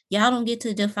that. Y'all don't get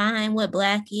to define what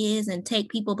Black is and take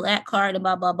people Black card and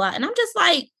blah blah blah." And I was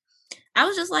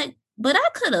just like, but I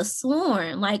could have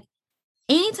sworn, like,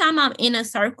 anytime I'm in a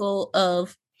circle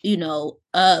of,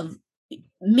 of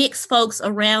mixed folks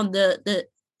around the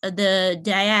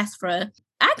diaspora,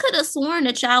 I could have sworn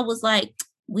that y'all was like,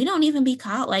 we don't even be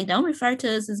called, like, don't refer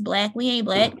to us as Black. We ain't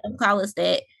Black. Don't call us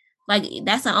that. Like,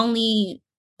 that's only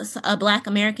a Black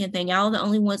American thing. Y'all are the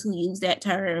only ones who use that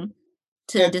term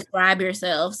to describe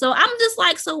yourself. So I'm just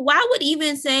like, so why would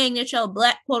even saying that your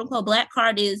Black, quote unquote, Black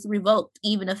card is revoked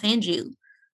even offend you?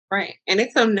 Right. And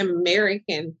it's an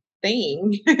American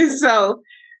thing. So,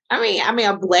 I mean,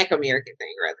 a Black American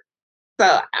thing, rather.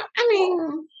 So,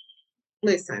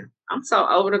 listen, I'm so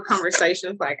over the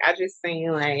conversations. Like, I just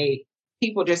seen, like,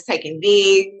 people just taking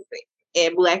digs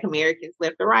at Black Americans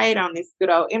left or right on this good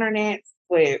old internet.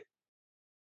 But,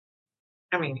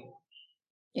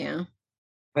 yeah.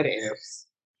 What else?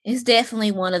 It's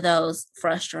definitely one of those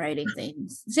frustrating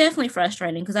things. It's definitely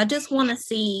frustrating because I just want to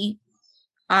see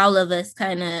all of us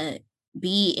kind of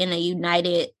be in a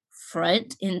united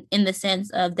front in the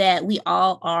sense of that we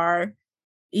all are,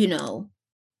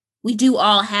 we do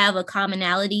all have a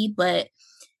commonality, but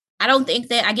I don't think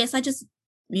that, I guess I just,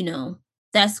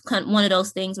 that's kind of one of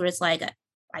those things where it's like,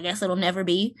 I guess it'll never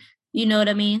be, you know what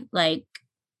I mean? Like,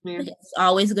 it's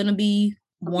always going to be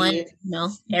one,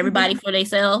 everybody for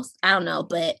themselves. I don't know.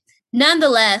 But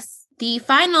nonetheless, the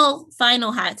final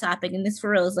hot topic, and this for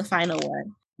real is the final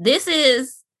one. This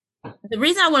is, the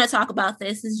reason I want to talk about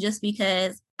this is just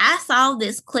because I saw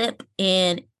this clip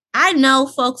and I know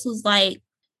folks was like,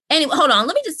 anyway, hold on.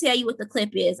 Let me just tell you what the clip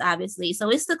is, obviously. So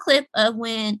it's the clip of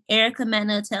when Erica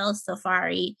Mena tells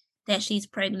Safaree that she's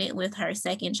pregnant with their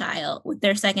second child.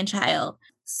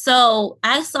 So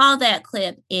I saw that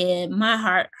clip and my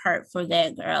heart hurt for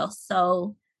that girl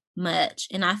so much.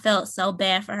 And I felt so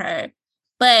bad for her.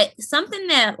 But something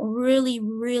that really,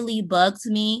 really bugged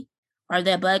me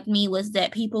was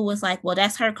that people was like, well,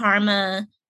 that's her karma.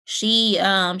 She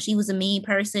was a mean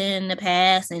person in the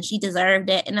past and she deserved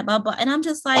it and blah, blah. And I'm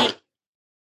just like,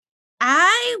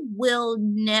 I will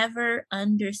never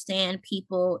understand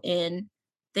people in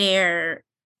their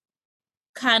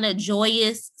kind of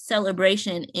joyous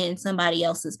celebration in somebody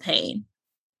else's pain.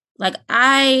 Like,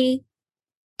 I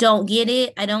don't get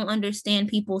it. I don't understand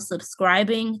people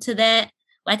subscribing to that.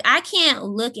 Like, I can't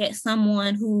look at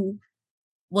someone who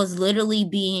was literally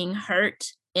being hurt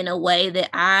in a way that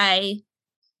I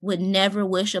would never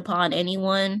wish upon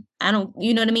anyone. I don't,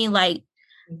 you know what I mean? Like,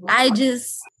 it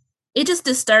just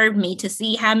disturbed me to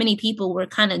see how many people were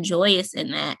kind of joyous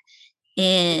in that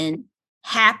and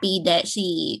happy that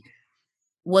she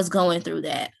was going through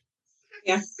that.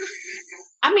 Yeah.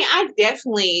 I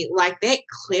definitely, like, that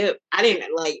clip, I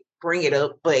didn't, like, bring it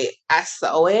up, but I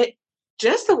saw it.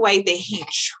 Just the way that he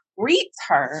treats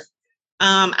her.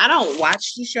 I don't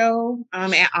watch the show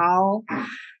at all.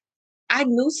 I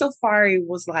knew Safaree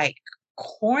was, like,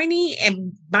 corny,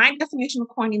 and my definition of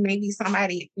corny may be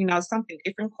somebody, something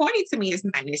different. Corny to me is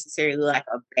not necessarily like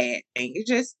a bad thing. It's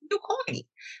just, you're corny.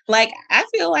 Like, I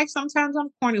feel like sometimes I'm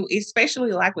corny,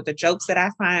 especially like with the jokes that I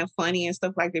find funny and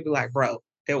stuff like that. Be like, bro,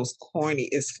 that was corny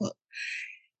as fuck.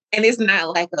 And it's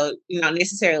not like a,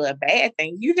 necessarily a bad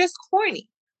thing. You just corny.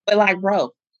 But like,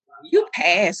 bro, you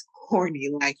past corny.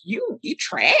 Like, you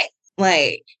trash.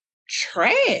 Like,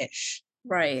 trash.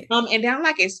 Right. And then,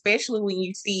 like, especially when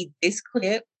you see this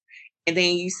clip and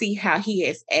then you see how he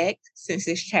has acted since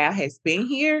this child has been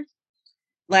here.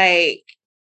 Like,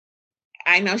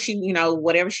 I know she,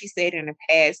 whatever she said in the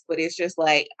past, but it's just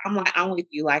like, I'm with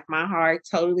you. Like, my heart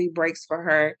totally breaks for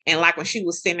her. And like, when she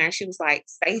was sitting there, she was like,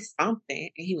 say something.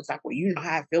 And he was like, well, you know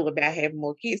how I feel about having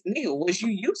more kids. Nigga, was you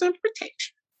using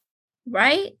protection?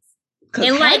 Right.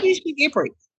 Because how did she get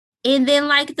pregnant? And then,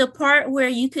 like, the part where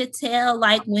you could tell,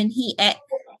 like, when he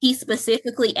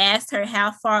specifically asked her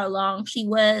how far along she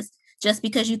was, just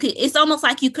because it's almost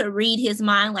like you could read his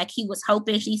mind, like he was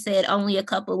hoping she said only a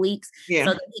couple weeks so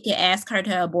that he could ask her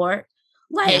to abort.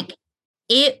 Like,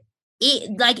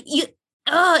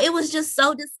 Oh, it was just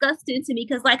so disgusting to me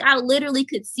because, like, I literally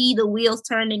could see the wheels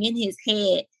turning in his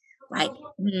head. Like,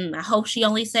 I hope she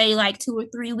only say like 2 or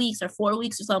 3 weeks or 4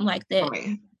 weeks or something like that.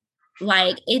 Right.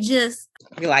 Like, it just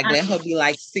Be like, let her be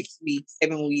like 6 weeks,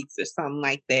 7 weeks, or something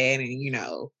like that, and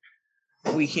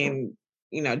we can,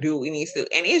 do what we need to.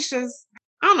 And it's just,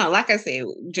 I don't know, like I said,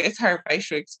 just her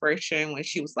facial expression when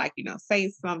she was like, say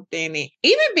something, and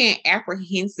even being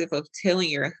apprehensive of telling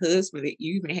your husband that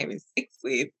you've been having sex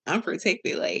with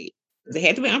unprotected, like, they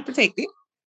had to be unprotected,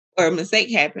 or a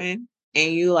mistake happened,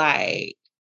 and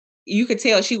you could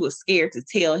tell she was scared to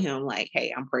tell him, like,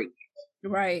 hey, I'm pregnant.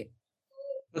 right.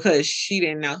 Because she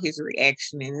didn't know his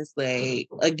reaction. And it's like,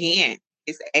 again,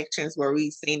 his actions where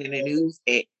we've seen in the news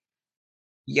that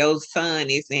your son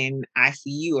is in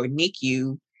ICU or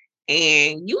NICU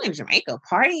and you in Jamaica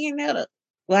partying at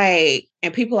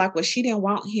and people like, well, she didn't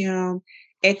want him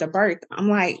at the birth. I'm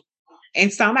like,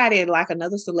 and somebody like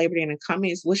another celebrity in the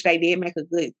comments, which they did make a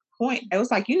good point. It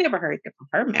was like, you never heard that from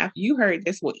her mouth. You heard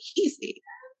that's what he said.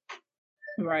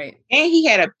 Right. And he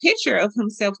had a picture of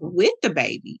himself with the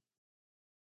baby.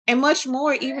 And much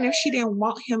more, even if she didn't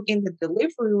want him in the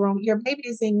delivery room, your baby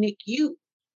is in NICU.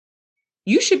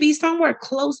 You should be somewhere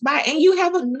close by, and you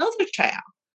have another child.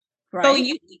 Right.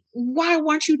 So why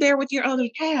weren't you there with your other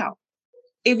child?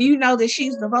 If you know that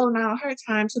she's devoting all her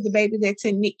time to the baby that's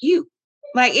in NICU.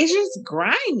 Like, it's just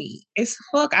grimy. It's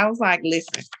fuck. I was like,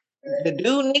 listen, the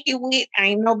dude Nikki with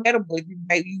ain't no better, but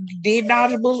you did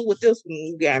dodge a bullet with this one.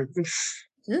 You got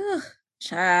Ugh,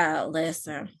 child,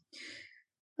 listen.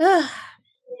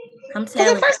 I'm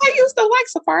telling at first I used to like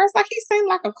Safari. Like, he seemed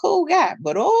like a cool guy,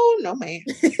 but oh no, man.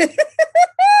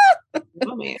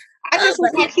 No, man. I just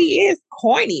was like, he is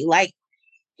corny. Like,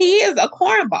 he is a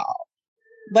cornball.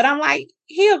 But I'm like,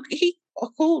 he a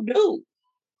cool dude.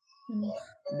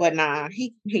 But nah,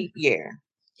 he yeah.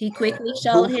 He quickly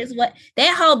showed his what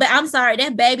that whole. I'm sorry,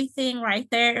 that baby thing right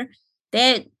there.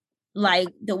 That, like,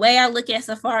 the way I look at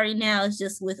Safari now is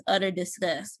just with utter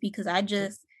disgust, because I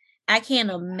can't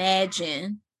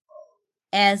imagine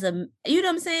as a, you know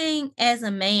what I'm saying, as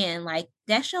a man, like,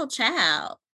 that's your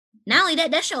child. Not only that,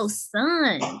 that's your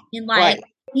son. And like,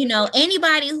 right.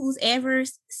 Anybody who's ever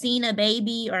seen a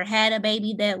baby or had a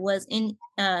baby that was in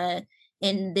the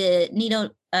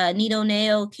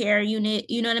neonatal care unit,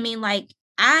 you know what I mean? Like,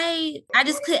 I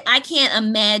can't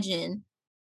imagine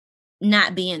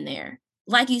not being there.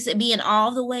 Like you said, being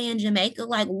all the way in Jamaica.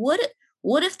 Like, what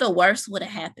if the worst would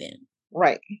have happened?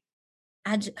 Right.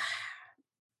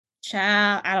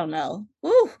 Child, I don't know.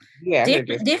 Ooh, yeah,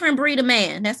 different breed of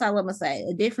man. That's all I'm gonna say.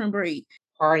 A different breed.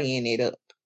 Partying it up.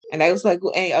 And I was like,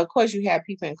 and of course you have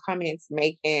people in comments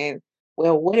making,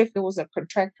 well, what if it was a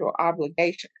contractual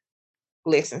obligation?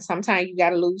 Listen, sometimes you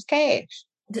gotta lose cash.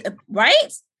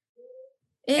 Right?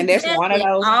 And that's one of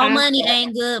those. All money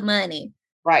ain't good money.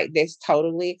 Right. That's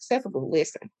totally acceptable.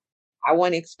 Listen, I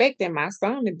wasn't expecting my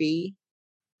son to be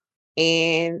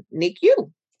in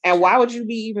NICU. And why would you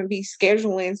even be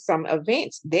scheduling some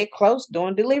events that close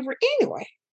during delivery anyway?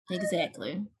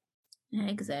 Exactly,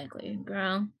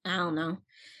 girl. I don't know.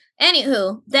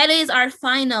 Anywho, that is our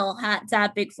final hot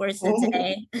topic for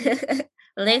today.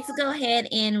 Let's go ahead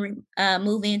and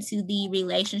move into the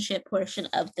relationship portion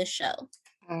of the show.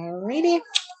 Alrighty.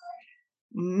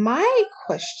 My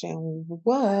question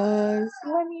was,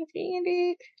 let me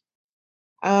read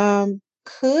it.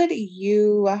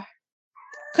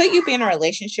 Could you be in a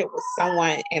relationship with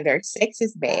someone and their sex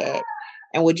is bad,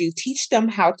 and would you teach them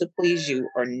how to please you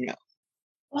or no?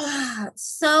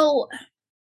 So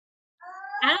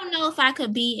I don't know if I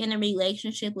could be in a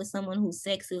relationship with someone whose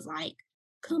sex is like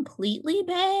completely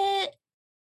bad.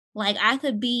 Like, I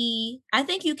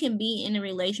think you can be in a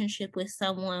relationship with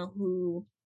someone who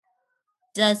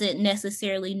doesn't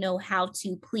necessarily know how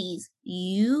to please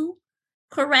you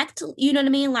correctly. You know what I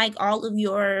mean? Like, all of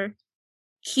your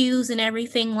cues and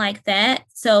everything like that.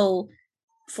 So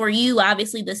for you,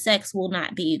 obviously the sex will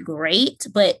not be great,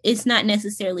 but it's not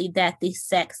necessarily that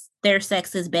their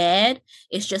sex is bad.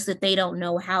 It's just that they don't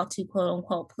know how to, quote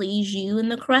unquote, please you in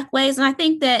the correct ways. And I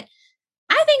think that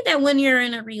when you're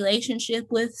in a relationship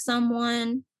with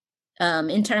someone,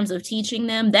 in terms of teaching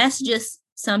them, that's just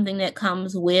something that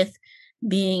comes with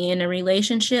being in a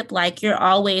relationship. Like, you're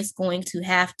always going to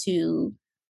have to,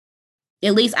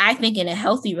 at least I think in a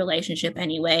healthy relationship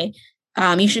anyway,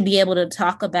 you should be able to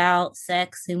talk about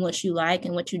sex and what you like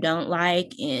and what you don't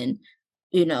like, and,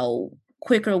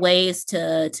 quicker ways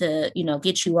to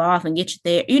get you off and get you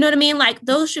there. You know what I mean? Like,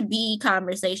 those should be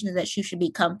conversations that you should be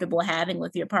comfortable having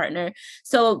with your partner.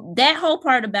 So that whole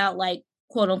part about, like,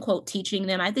 quote unquote, teaching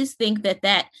them, I just think that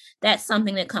that's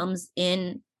something that comes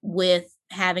in with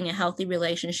having a healthy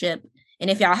relationship And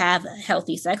if y'all have a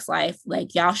healthy sex life,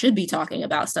 like y'all should be talking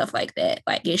about stuff like that.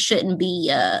 Like it shouldn't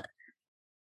be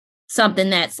something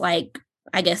that's like,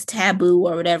 I guess, taboo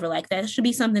or whatever like that. It should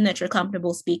be something that you're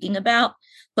comfortable speaking about.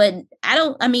 But I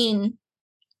don't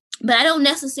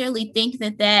necessarily think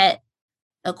that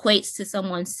equates to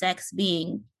someone's sex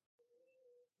being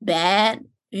bad,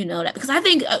 you know, that because I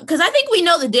think we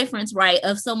know the difference, right,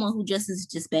 of someone who just is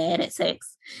just bad at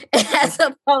sex as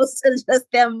opposed to just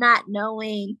them not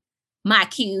knowing my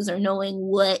cues or knowing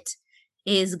what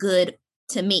is good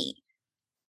to me.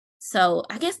 So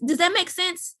I guess, does that make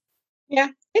sense? Yeah,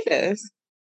 it does.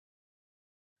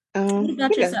 What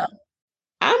about yourself?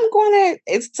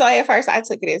 So at first I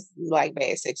took it as like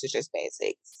bad sex is just bad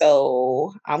sex.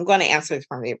 So I'm gonna answer it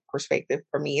from their perspective.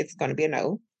 For me, it's gonna be a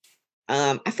no.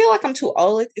 I feel like I'm too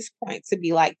old at this point to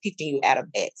be like teaching you out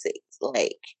of bad sex.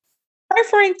 Like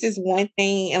preference is one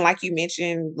thing, and like you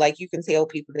mentioned, like you can tell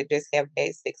people that just have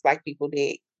bad sex, like people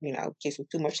that, you know, kiss with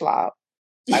too much love.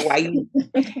 Like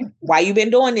why you been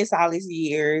doing this all these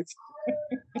years?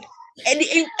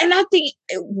 And I think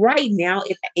right now, at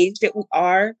the age that we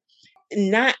are,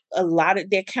 not a lot of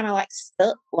they're kind of like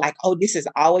stuck, like, oh, this has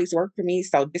always worked for me,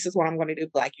 so this is what I'm gonna do.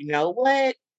 But like, you know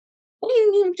what?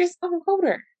 You just gonna go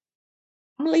there.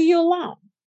 I'm gonna leave you alone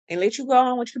and let you go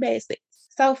on with your bad sex.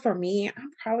 So for me,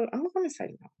 I'm gonna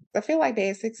say no. I feel like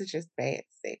bad sex is just bad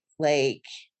sex. Like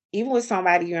even with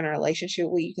somebody you're in a relationship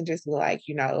with, you can just be like,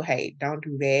 you know, hey, don't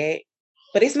do that.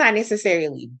 But it's not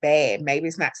necessarily bad. Maybe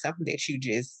it's not something that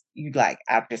you like.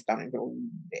 I just don't do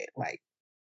that. Like,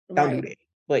 don't do that.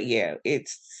 But yeah, it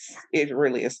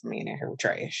really is men in here with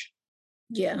trash.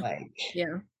 Yeah. Like,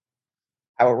 yeah.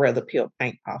 I would rather peel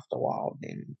paint off the wall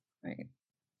than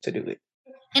to do it.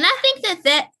 And I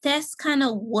think that's kind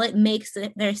of what makes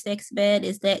their sex bad,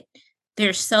 is that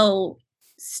they're so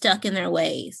stuck in their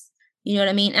ways. You know what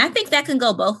I mean? And I think that can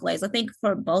go both ways. I think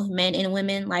for both men and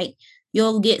women, like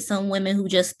you'll get some women who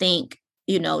just think,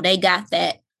 you know, they got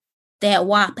that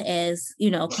WAP, as,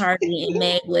 you know, Cardi and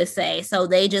Meg would say. So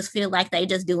they just feel like they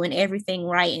just doing everything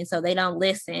right. And so they don't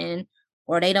listen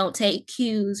or they don't take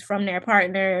cues from their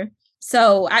partner.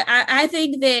 So I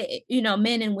think that, you know,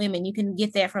 men and women, you can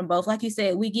get that from both. Like you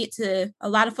said, a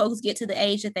lot of folks get to the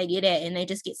age that they get at and they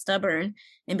just get stubborn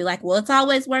and be like, well, it's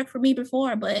always worked for me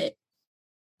before. But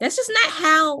that's just not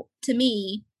how, to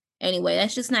me, anyway,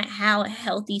 that's just not how a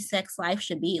healthy sex life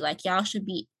should be. Like y'all should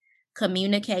be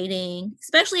communicating,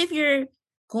 especially if you're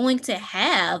going to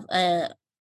have at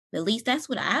least that's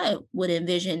what I would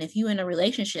envision. If you're in a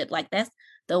relationship, like that's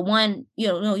the one, you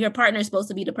know, your partner is supposed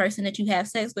to be the person that you have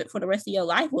sex with for the rest of your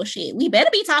life. Well, shit, we better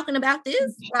be talking about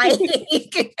this. Like,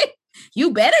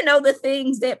 you better know the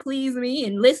things that please me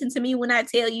and listen to me when I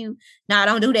tell you, nah,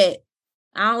 don't do that.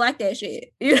 I don't like that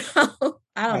shit. You know,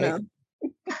 I don't know.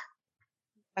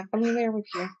 I'm there with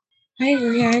you.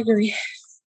 I agree.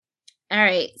 All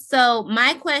right. So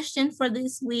my question for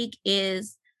this week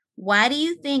is, why do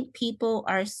you think people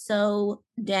are so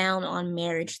down on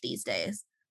marriage these days?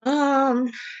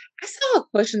 I saw a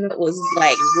question that was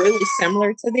like really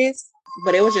similar to this,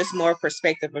 but it was just more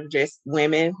perspective of just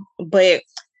women. But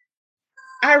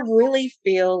I really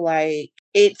feel like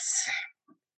it's,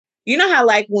 you know how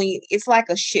like it's like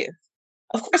a shift.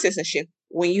 Of course it's a shift.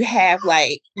 When you have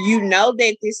like, you know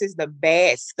that this is the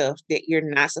bad stuff that you're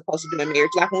not supposed to do in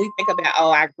marriage. Like when we think about, oh,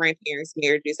 our grandparents'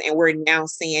 marriages, and we're now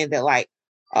seeing that like,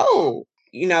 oh,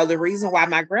 you know, the reason why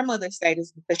my grandmother stayed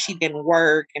is because she didn't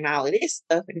work and all of this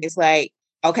stuff. And it's like,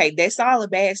 okay, that's all the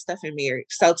bad stuff in marriage.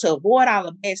 So to avoid all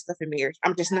the bad stuff in marriage,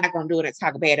 I'm just not going to do it and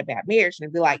talk bad about marriage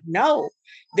and be like, no,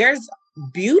 there's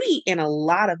beauty in a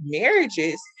lot of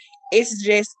marriages. It's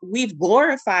just we've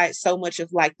glorified so much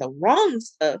of like the wrong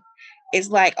stuff. It's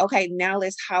like, okay, now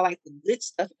let's highlight the good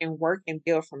stuff and work and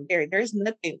build from there. There's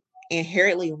nothing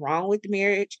inherently wrong with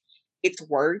marriage. It's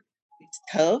work. It's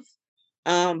tough.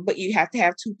 But you have to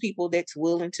have two people that's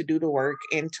willing to do the work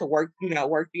and to work, you know,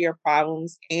 work through your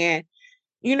problems. And,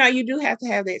 you know, you do have to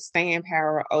have that staying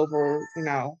power over, you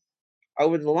know,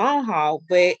 over the long haul.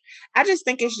 But I just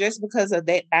think it's just because of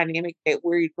that dynamic that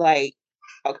we're like,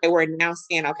 okay, we're now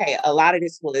seeing, okay, a lot of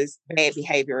this was bad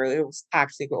behavior, it was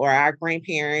toxic, or our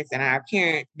grandparents and our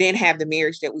parents didn't have the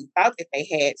marriage that we thought that they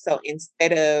had. So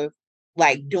instead of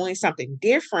like doing something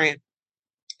different,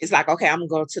 it's like, okay, I'm gonna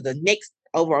go to the next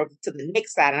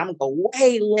side and I'm gonna go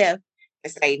way left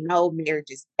and say, no, marriage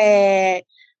is bad.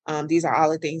 These are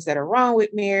all the things that are wrong with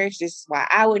marriage. This is why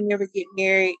I would never get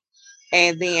married.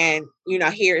 And then, you know,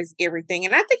 here's everything.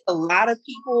 And I think a lot of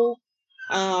people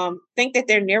think that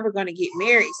they're never going to get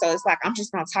married. So it's like, I'm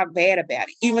just going to talk bad about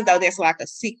it, even though there's like a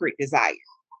secret desire.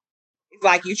 It's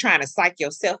like you're trying to psych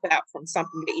yourself out from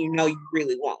something that you know you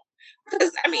really want.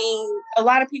 Because I mean, a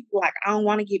lot of people like, I don't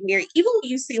want to get married. Even when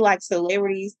you see like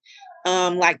celebrities,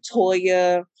 like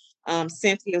Toya,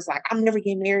 Cynthia's like, I'm never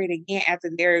getting married again after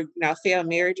their failed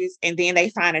marriages, and then they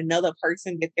find another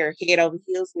person that they're head over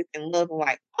heels with and love, and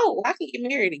like, oh, I can get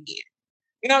married again.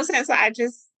 You know what I'm saying? So I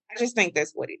just think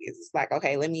that's what it is. It's like,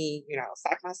 okay, let me,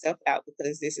 psych myself out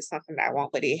because this is something that I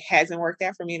want, but it hasn't worked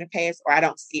out for me in the past, or I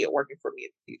don't see it working for me in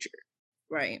the future.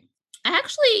 Right. I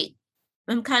actually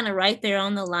am kind of right there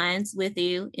on the lines with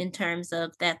you in terms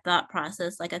of that thought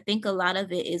process. Like, I think a lot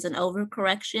of it is an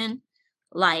overcorrection.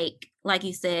 Like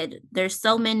you said, there's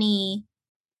so many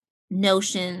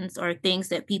notions or things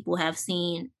that people have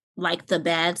seen, like the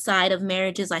bad side of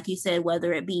marriages, like you said,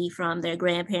 whether it be from their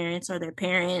grandparents or their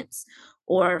parents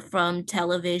or from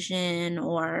television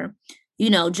or,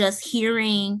 just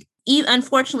hearing.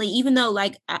 Unfortunately, even though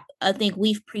like I think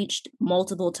we've preached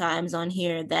multiple times on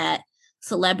here that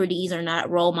celebrities are not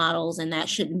role models and that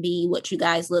shouldn't be what you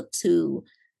guys look to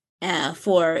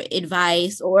for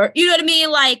advice, or you know what I mean,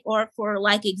 like, or for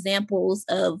like examples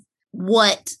of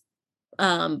what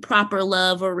proper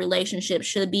love or relationship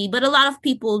should be. But a lot of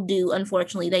people do,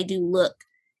 unfortunately, they do look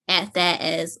at that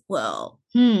as, well,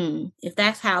 if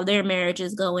that's how their marriage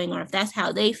is going, or if that's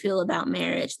how they feel about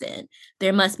marriage, then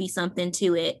there must be something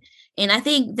to it. And I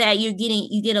think that you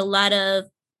get a lot of,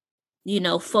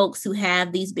 folks who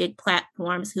have these big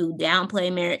platforms who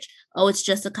downplay marriage. Oh, it's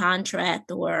just a contract,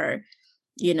 or,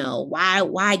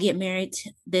 why get married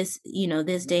this,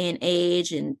 this day and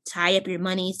age, and tie up your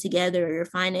monies together or your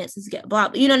finances, blah,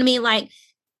 you know what I mean? Like,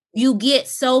 you get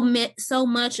so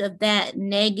much of that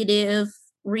negative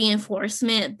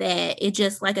reinforcement that it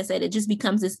just, like I said, it just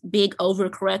becomes this big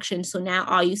overcorrection. So now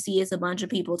all you see is a bunch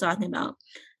of people talking about,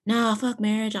 no, fuck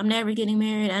marriage, I'm never getting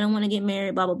married, I don't want to get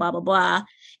married, blah, blah, blah, blah, blah.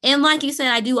 And like you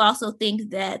said, I do also think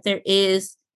that there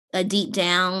is a deep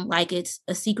down, like, it's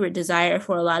a secret desire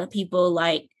for a lot of people.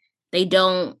 Like, they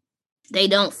don't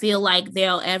feel like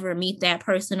they'll ever meet that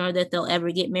person or that they'll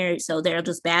ever get married, so they'll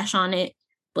just bash on it.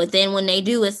 But then when they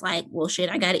do, it's like, well, shit,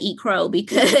 I gotta eat crow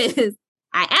because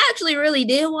I actually really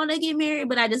did want to get married,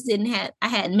 but I just I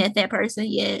hadn't met that person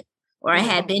yet, or I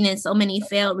had been in so many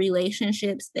failed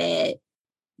relationships that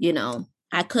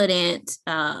I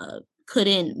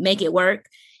couldn't make it work.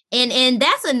 And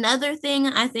that's another thing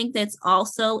I think that's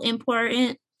also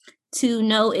important to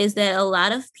know, is that a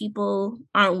lot of people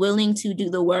aren't willing to do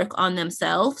the work on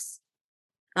themselves.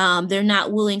 They're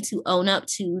not willing to own up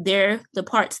to the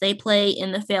parts they play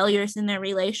in the failures in their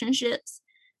relationships.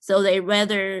 So they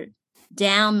rather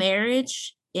down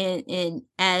marriage and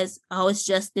as, oh, it's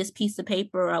just this piece of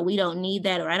paper, or we don't need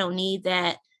that, or I don't need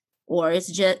that, or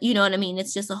it's just, you know what I mean?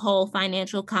 It's just a whole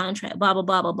financial contract, blah, blah,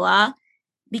 blah, blah, blah.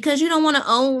 Because you don't want to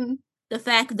own the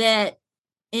fact that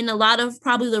in a lot of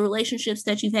probably the relationships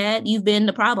that you've had, you've been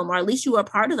the problem, or at least you are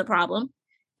part of the problem,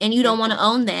 and you don't want to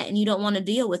own that, and you don't want to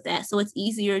deal with that. So it's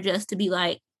easier just to be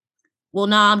like, well,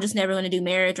 no, I'm just never going to do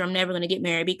marriage, or I'm never going to get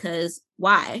married, because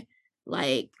why?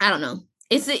 Like, I don't know.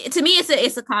 To me,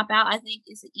 it's a cop out. I think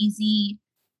it's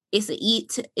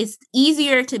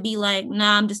easier to be like,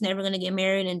 nah, I'm just never going to get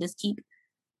married and just keep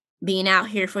being out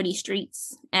here for these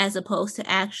streets, as opposed to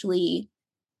actually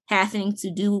having to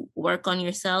do work on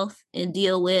yourself and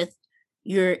deal with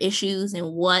your issues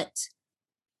and what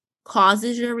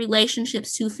causes your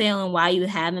relationships to fail and why you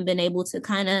haven't been able to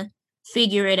kind of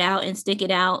figure it out and stick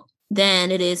it out,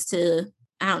 than it is to,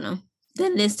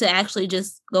 than it is to actually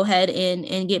just go ahead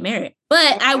and get married.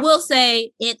 But I will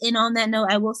say, and on that note,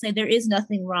 I will say there is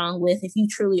nothing wrong with, if you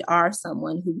truly are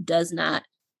someone who does not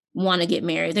want to get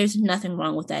married, there's nothing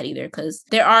wrong with that either, because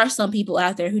there are some people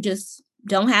out there who just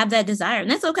don't have that desire,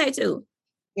 and that's okay too.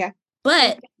 Yeah.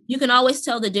 But you can always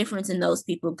tell the difference in those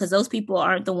people, because those people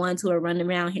aren't the ones who are running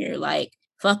around here like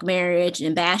fuck marriage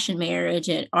and bashing marriage,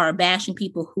 and are bashing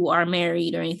people who are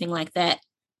married or anything like that.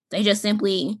 They just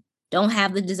simply don't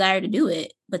have the desire to do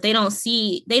it, but they don't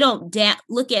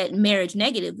look at marriage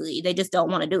negatively. They just don't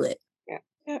want to do it.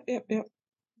 Yeah.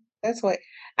 That's what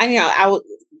I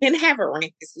didn't have a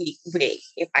rant this week, but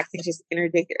if I can just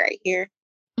interject it right here,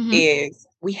 is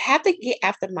we have to get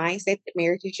out the mindset that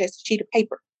marriage is just a sheet of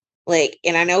paper. Like,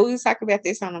 and I know we was talking about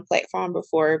this on a platform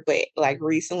before, but like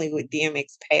recently with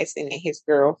DMX passing, and his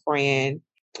girlfriend,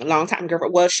 a long time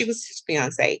girlfriend, well, she was his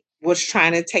fiance, was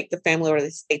trying to take the family or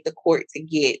the state to court to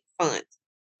get funds.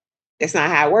 That's not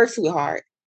how it works, sweetheart.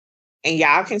 And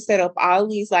y'all can set up all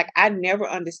these, like, I never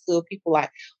understood people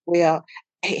like, well,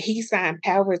 he signed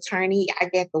power of attorney, I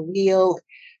got the will,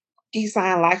 he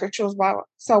signed life insurance.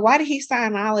 So why did he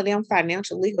sign all of them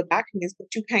financial legal documents,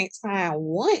 but you can't sign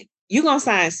one? You're going to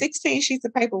sign 16 sheets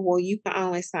of paper, well, you can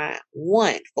only sign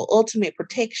one for ultimate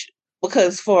protection.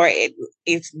 because for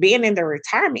it's being in the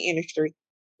retirement industry,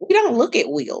 we don't look at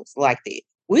wills like that.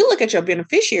 We look at your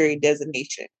beneficiary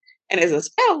designation. And as a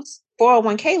spouse,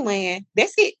 401k land,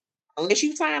 that's it. Unless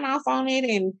you sign off on it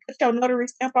and put your notary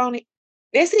stamp on it,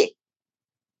 that's it.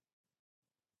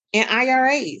 And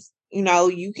IRAs,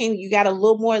 you got a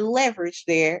little more leverage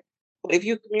there. But if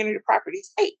you're a community property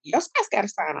state, your spouse got to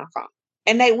sign off on it.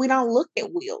 And we don't look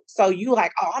at will. So you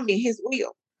like, oh, I'm in his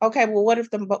will. Okay, well, what if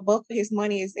both of his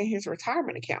money is in his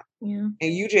retirement account? Yeah.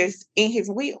 And you just in his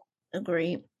will?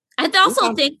 Agreed. I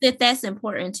also think that that's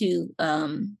important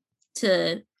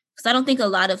because I don't think a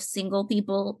lot of single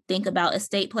people think about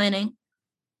estate planning.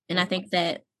 And I think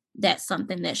that that's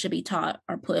something that should be taught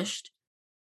or pushed.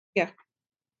 Yeah.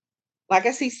 Like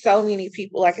I see so many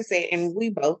people, like I said, and we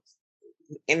both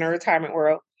in the retirement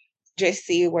world just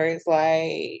see where it's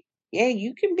like, yeah,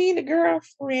 you can be the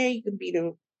girlfriend, you can be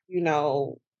the,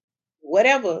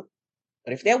 whatever.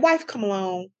 But if that wife come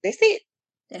along, that's it.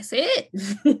 That's it.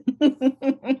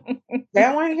 They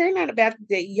don't want to hear nothing about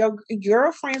that. Your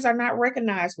girlfriends are not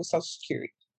recognized with Social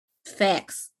Security.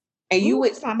 Facts. And you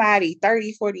with somebody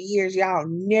 30, 40 years, y'all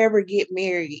never get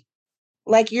married.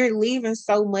 Like you're leaving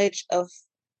so much of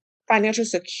financial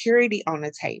security on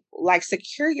the table. Like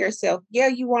secure yourself. Yeah,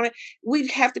 we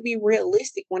have to be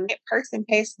realistic. When that person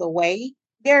passes away,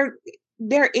 their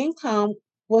income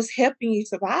was helping you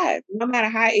survive. No matter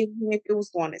how, even if it was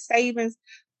going to savings,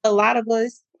 a lot of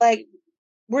us, like,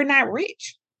 we're not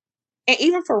rich. And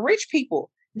even for rich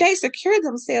people, they secure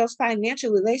themselves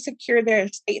financially. They secure their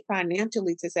estate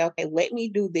financially to say, okay, let me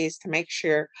do this to make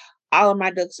sure all of my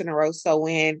ducks in a row. So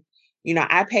when,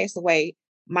 I pass away,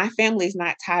 my family is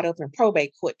not tied up in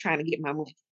probate court trying to get my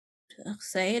money.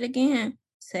 Say it again.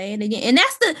 And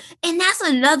that's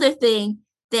another thing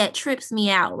that trips me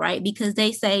out, right? Because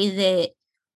they say that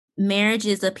marriage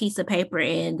is a piece of paper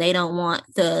and they don't want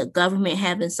the government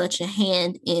having such a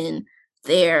hand in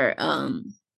their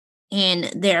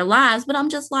lives. But I'm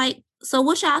just like, so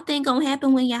what y'all think gonna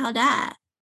happen when y'all die?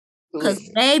 Because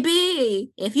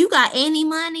baby, if you got any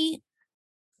money,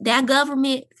 that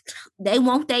government, they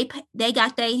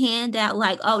got their hand out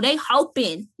like, oh, they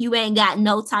hoping you ain't got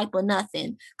no type of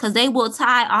nothing. Because they will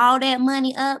tie all that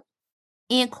money up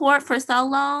in court for so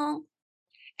long.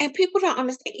 And people don't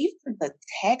understand even the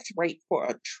tax rate for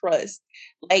a trust.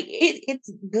 Like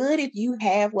it's good if you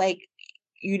have like,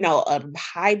 a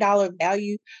high dollar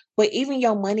value, but even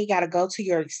your money got to go to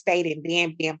your estate and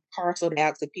then being parceled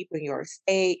out to people in your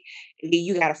estate. And then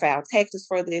you got to file taxes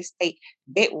for the estate.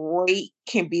 That rate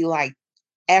can be like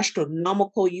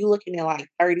astronomical. You looking at like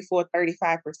 34,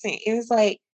 35%. And it's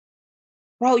like,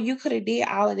 bro, you could have did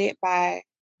all of that by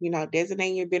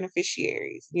designating your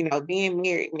beneficiaries, being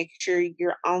married, making sure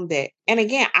you're on that. And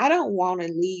again, I don't want to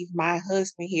leave my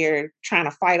husband here trying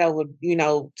to fight over,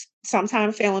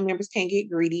 sometimes family members can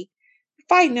get greedy,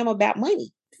 fighting them about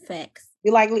money. Facts. Be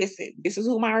like, listen, this is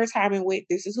who my retirement with.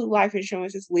 This is who life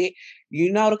insurance is with.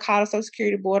 To call the Social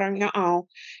Security board on your own.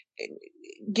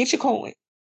 Get your coin.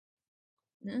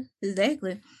 Yeah,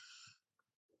 exactly.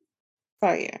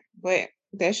 So yeah, but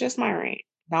that's just my rant.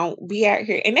 Don't be out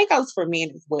here. And that goes for men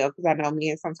as well, because I know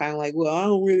men sometimes like, well, I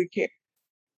don't really care.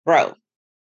 Bro,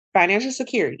 financial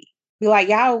security. Be like,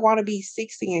 y'all want to be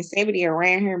 60 and 70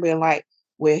 around here and be like,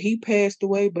 well, he passed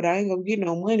away, but I ain't going to get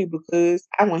no money because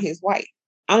I want his wife.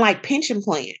 I'm like pension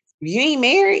plans. If you ain't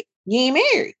married, you ain't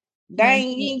married. You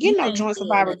ain't getting no joint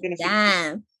survivor benefit.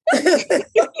 You ain't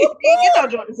get no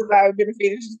joint survivor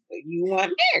benefit. You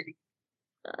weren't married.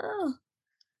 Oh.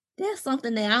 That's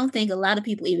something that I don't think a lot of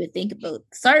people even think about.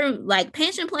 Certain like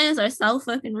pension plans are so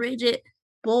fucking rigid.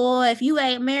 Boy, if you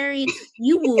ain't married,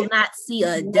 you will not see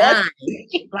a dime.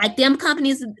 Like them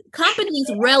companies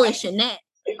relish in that.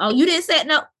 Oh, you didn't set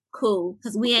no? Cool,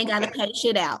 because we ain't gotta pay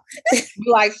shit out.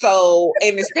 Like so,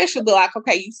 and especially like,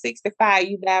 okay, you 65,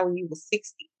 you died when you were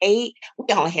 68.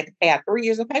 We only had to pay out 3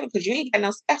 years of payment because you ain't got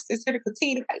no spouse to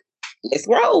continue to pay. Let's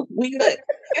roll. We good.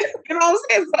 You know what I'm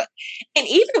saying? So, and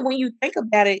even when you think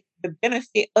about it, the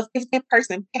benefit of if that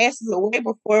person passes away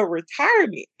before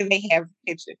retirement and they have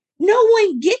pension, no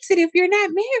one gets it if you're not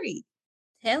married.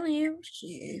 Telling you,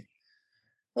 shit.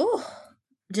 Oh,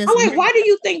 just I'm like, why do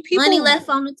you think people money left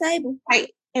on the table?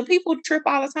 Like, and people trip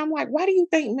all the time. Like, why do you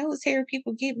think military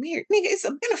people get married? Nigga, it's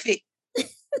a benefit.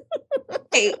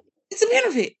 Hey, it's a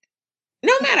benefit.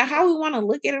 No matter how we want to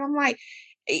look at it, I'm like,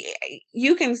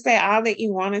 you can say all that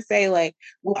you want to say, like,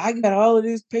 well, I got all of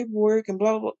this paperwork and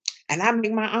blah, blah, blah, and I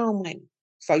make my own money.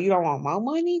 So you don't want my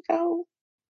money, though?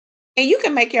 And you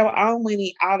can make your own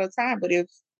money all the time, but if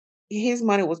his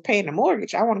money was paying the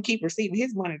mortgage, I want to keep receiving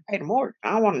his money to pay the mortgage.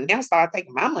 I don't want to now start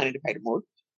taking my money to pay the mortgage.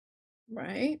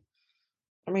 Right.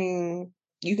 I mean,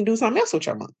 you can do something else with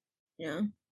your money. Yeah.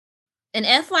 And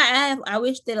FYI, I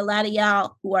wish that a lot of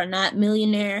y'all who are not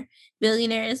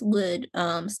billionaires would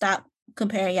stop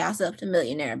comparing yourself to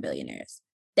billionaires.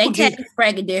 They tax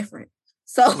bracket different.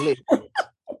 So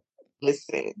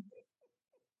listen.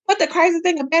 But the crazy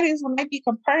thing about it is when they be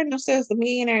comparing themselves to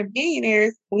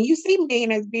billionaires, when you see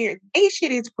millionaires, they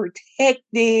shit is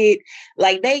protected.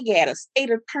 Like they got a state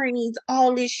attorneys,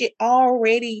 all this shit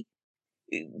already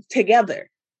together.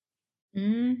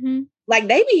 Mm-hmm. Like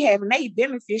they be having they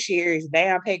beneficiaries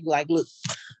down paid. Like, look,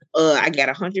 I got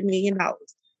 $100 million.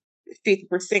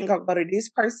 50% gonna go to this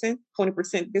person,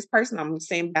 20% this person. I'm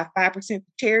saying about 5% to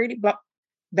charity. But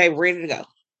they ready to go.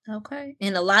 Okay.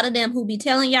 And a lot of them who be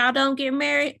telling y'all don't get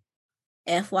married,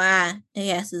 FYI,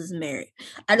 they asses is married.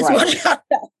 I just want y'all to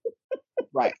know.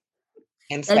 Right.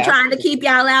 And they're trying to keep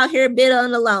y'all out here bit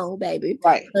on the loan, baby.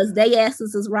 Right. Because they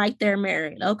asses is right there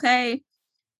married. Okay.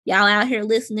 Y'all out here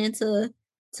listening to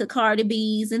Cardi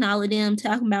B's and all of them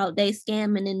talking about they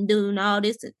scamming and doing all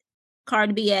this.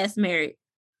 Cardi B ass married.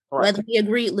 Right. Whether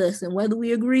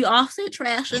we agree Offset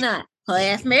trash or not. Her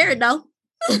ass married though.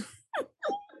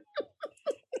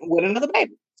 With another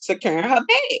baby. Securing her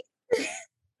bag.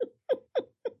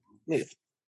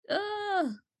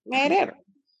 Mad at her.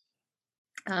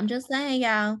 I'm just saying,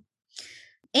 y'all.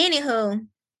 Anywho,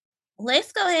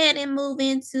 let's go ahead and move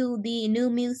into the new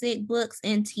music, books,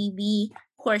 and TV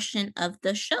portion of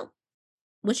the show.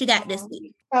 What you got this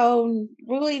week? So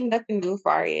really nothing new as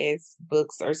far as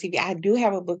books or TV. I do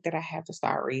have a book that I have to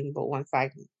start reading, but once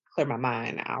I clear my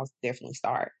mind, I'll definitely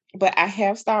start. But I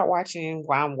have started watching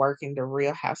while I'm working The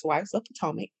Real Housewives of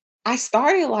Potomac. I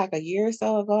started like a year or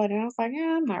so ago, and I was like,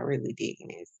 yeah, I'm not really digging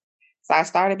this. So I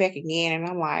started back again, and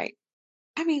I'm like,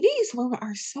 I mean, these women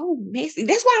are so messy.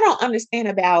 That's why I don't understand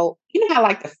about, you know how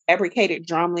like the fabricated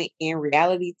drama in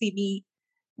reality TV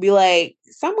be like,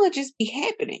 so much just be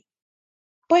happening.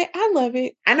 But I love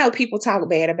it. I know people talk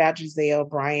bad about Giselle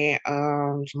Bryant,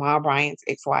 Jamal Bryant's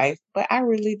ex-wife, but I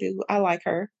really do. I like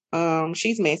her.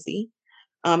 She's messy,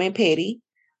 and petty,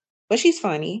 but she's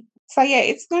funny. So yeah,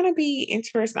 it's gonna be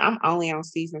interesting. I'm only on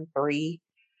season 3.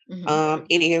 Mm-hmm.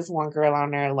 It is one girl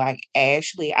on there like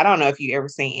Ashley. I don't know if you ever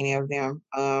seen any of them.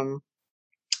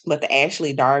 But the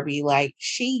Ashley Darby, like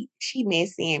she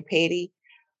messy and petty,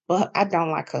 but I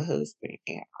don't like her husband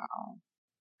at all.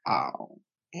 Oh,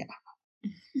 yeah.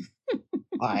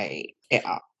 Like,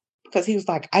 yeah. Because he was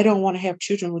like, I don't want to have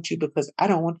children with you because I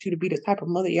don't want you to be the type of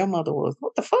mother your mother was.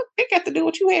 What the fuck? They got to do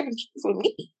what you having kids with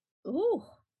me. Ooh.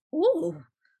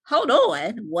 Hold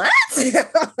on. What?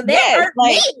 That hurt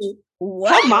me.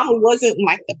 What? Her mama wasn't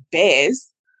like the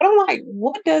best. But I'm like,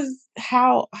 what does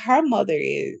how her mother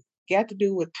is got to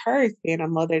do with her being a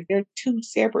mother? They're two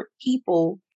separate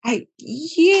people. Like,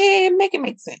 yeah, make it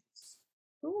make sense.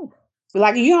 Ooh.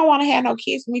 Like, you don't want to have no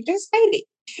kids with me, just say it.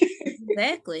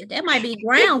 Exactly. That might be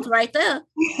grounds right there.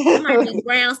 That might be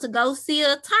grounds to go see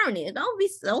an attorney.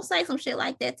 Don't say some shit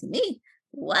like that to me.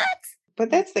 What? But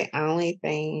that's the only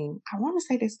thing. I want to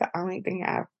say that's the only thing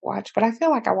I've watched, but I feel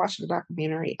like I watched the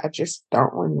documentary. I just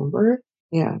don't remember.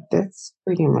 Yeah, that's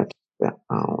pretty much the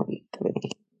only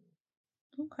thing.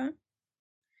 Okay.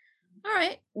 All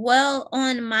right. Well,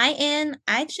 on my end,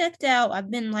 I've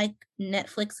been like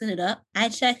Netflixing it up. I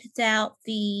checked out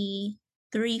the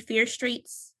 3 Fear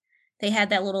Streets. They had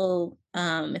that little,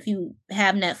 if you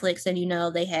have Netflix and you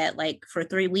know, they had like for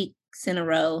 3 weeks in a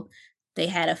row, they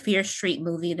had a Fear Street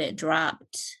movie that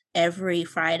dropped every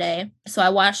Friday. So I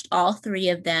watched all 3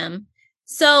 of them.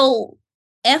 So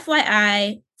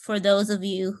FYI, for those of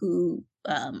you who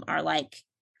are like,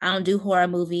 I don't do horror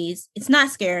movies, it's not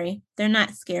scary. They're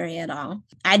not scary at all.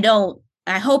 I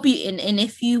hope you, and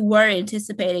if you were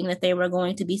anticipating that they were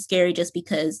going to be scary just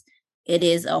because it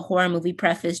is a horror movie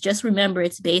preface, just remember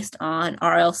it's based on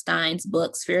R.L. Stine's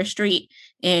books, Fear Street.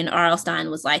 And R.L. Stine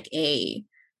was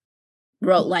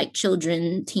wrote like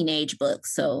children, teenage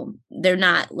books. So they're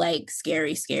not like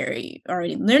scary or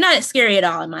anything. They're not scary at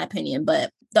all, in my opinion.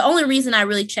 But the only reason I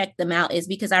really checked them out is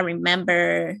because I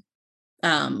remember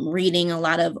reading a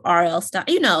lot of R.L. Stine,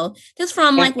 just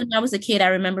from like when I was a kid. I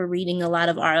remember reading a lot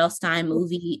of R.L. Stine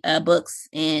movie books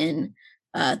and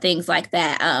things like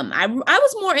that. I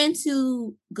was more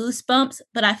into Goosebumps,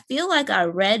 but I feel like I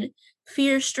read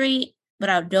Fear Street, but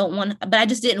I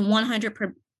just didn't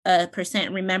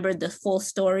 100% remember the full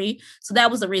story. So that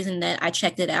was the reason that I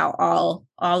checked it out all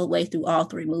the way through all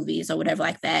 3 movies or whatever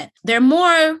like that. They're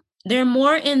more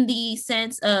in the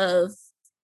sense of,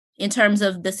 in terms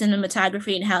of the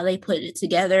cinematography and how they put it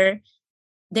together,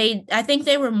 I think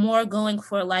they were more going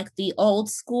for like the old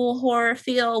school horror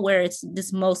feel where it's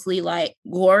just mostly like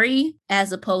gory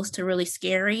as opposed to really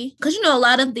scary. Because, you know, a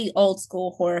lot of the old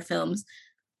school horror films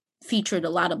featured a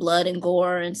lot of blood and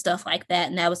gore and stuff like that.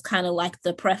 And that was kind of like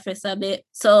the preface of it.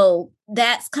 So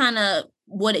that's kind of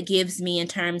what it gives me in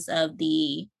terms of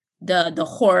the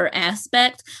horror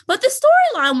aspect. But the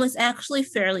storyline was actually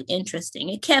fairly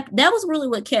interesting. That was really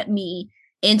what kept me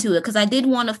into it, because I did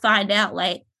want to find out,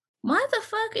 like, why the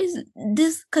fuck is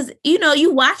this? Because, you know,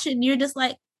 you watch it and you're just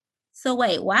like, so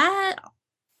wait, why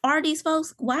are these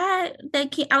folks, why they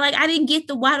can't, I didn't get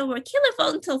the why they were killing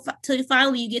folks until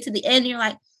finally you get to the end and you're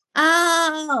like,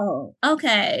 oh,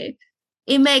 okay,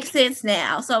 it makes sense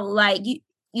now. So like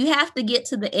you have to get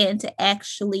to the end to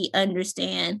actually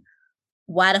understand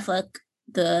why the fuck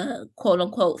the quote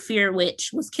unquote fear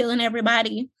witch was killing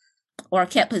everybody or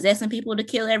kept possessing people to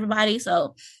kill everybody.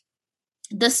 So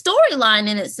the storyline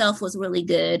in itself was really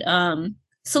good.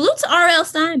 Salute to R.L.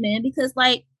 Stine, man, because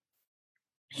like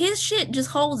his shit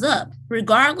just holds up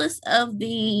regardless of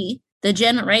the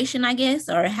generation, I guess,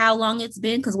 or how long it's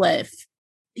been. Because what if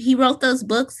he wrote those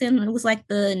books in, it was like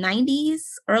the 90s,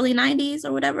 early 90s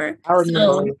or whatever. I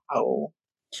remember.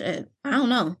 Shit, I don't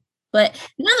know. But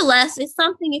nonetheless, it's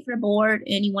something if you're bored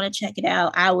and you want to check it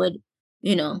out, I would,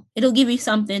 you know, it'll give you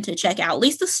something to check out. At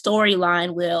least the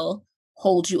storyline will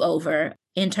hold you over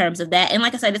in terms of that. And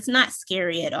like I said, it's not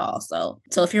scary at all. So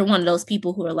if you're one of those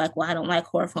people who are like, well, I don't like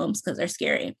horror films because they're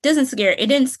scary. It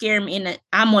didn't scare me. And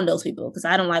I'm one of those people because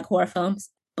I don't like horror films,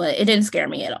 but it didn't scare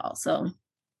me at all. So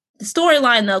the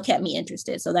storyline though kept me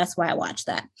interested. So that's why I watched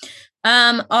that.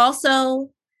 Also,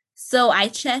 so I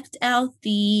checked out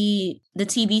the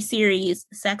TV series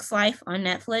Sex Life on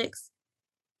Netflix.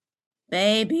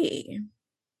 Baby,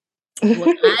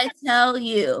 when I tell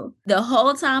you, the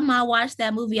whole time I watched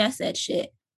that movie, I said,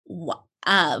 shit.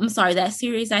 I'm sorry, that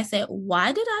series, I said,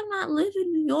 why did I not live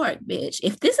in New York, bitch?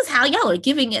 If this is how y'all are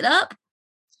giving it up,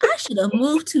 I should have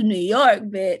moved to New York,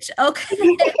 bitch.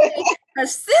 Okay.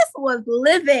 Because sis was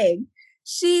living.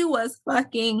 She was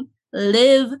fucking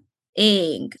living.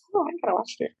 Oh, I gotta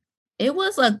watch it. It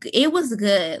was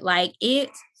good. Like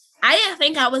I didn't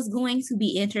think I was going to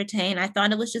be entertained. I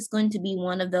thought it was just going to be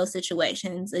one of those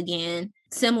situations again,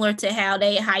 similar to how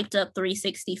they hyped up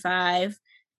 365,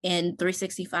 and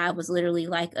 365 was literally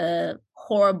like a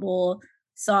horrible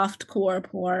soft core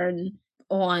porn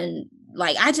on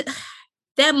like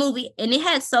that movie, and it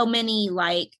had so many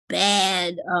like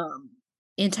bad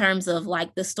in terms of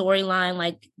like the storyline,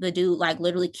 like the dude like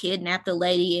literally kidnapped a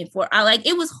lady and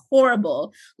it was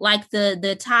horrible. Like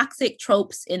the toxic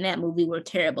tropes in that movie were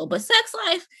terrible. But Sex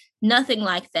Life, nothing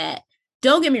like that.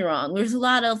 Don't get me wrong. There's a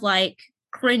lot of like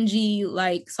cringy,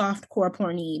 like soft core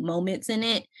porny moments in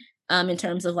it, in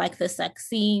terms of like the sex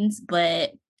scenes,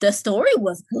 but the story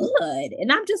was good.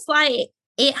 And I'm just like,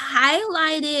 it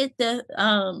highlighted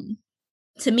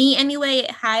to me anyway, it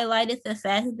highlighted the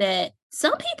fact that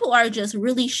some people are just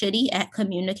really shitty at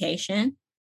communication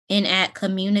and at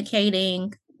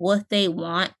communicating what they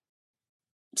want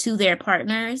to their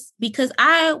partners. Because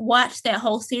I watched that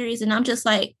whole series and I'm just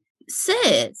like,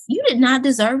 sis, you did not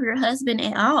deserve your husband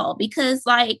at all. Because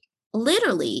like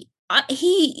literally,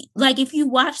 he, like if you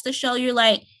watch the show, you're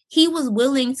like, he was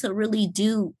willing to really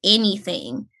do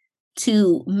anything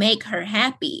to make her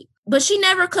happy. But she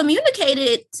never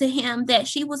communicated to him that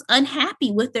she was unhappy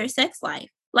with their sex life.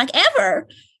 Like ever.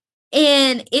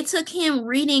 And it took him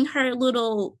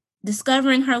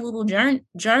discovering her little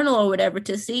journal or whatever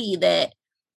to see that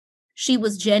she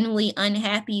was genuinely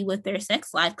unhappy with their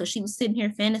sex life, because she was sitting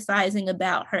here fantasizing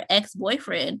about her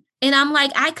ex-boyfriend. And I'm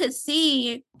like, I could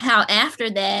see how after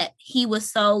that he was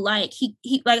so like, he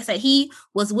like I said, he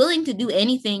was willing to do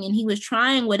anything and he was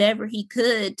trying whatever he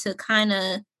could to kind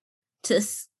of to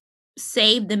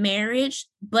save the marriage.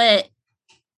 But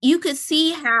you could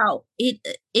see how it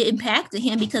impacted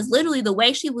him, because literally the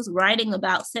way she was writing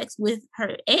about sex with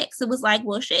her ex, it was like,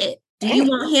 well, shit, do you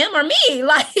want him or me?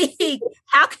 Like,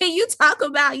 how can you talk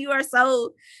about you are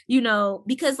so, you know,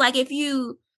 because like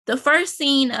the first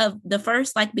scene of the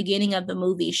first like beginning of the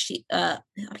movie, I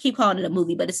keep calling it a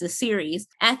movie, but it's a series.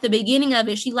 At the beginning of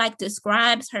it, she like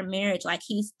describes her marriage like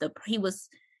he was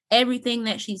everything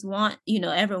that she's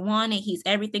ever wanted. He's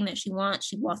everything that she wants.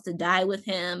 She wants to die with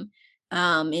him.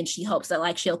 And she hopes that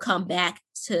like she'll come back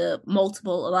to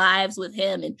multiple lives with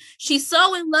him, and she's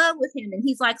so in love with him and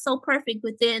he's like so perfect,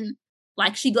 but then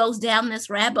like she goes down this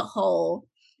rabbit hole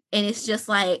and it's just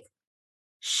like,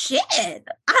 shit,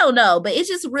 I don't know. But it's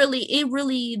just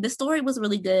the story was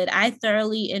really good. I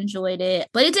thoroughly enjoyed it,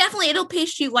 but it'll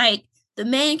piss you, like the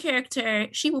main character,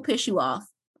 she will piss you off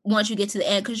once you get to the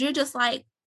end, because you're just like,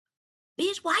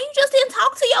 bitch, why you just didn't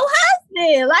talk to your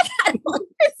husband? Like, I don't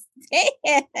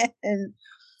understand.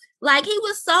 Like, he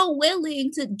was so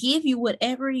willing to give you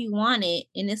whatever you wanted.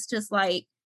 And it's just like,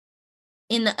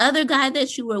 in the other guy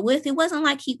that you were with, it wasn't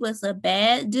like he was a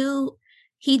bad dude.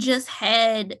 He just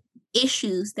had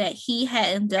issues that he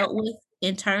hadn't dealt with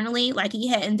internally. Like, he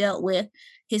hadn't dealt with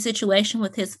his situation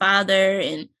with his father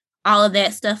and all of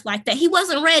that stuff like that. He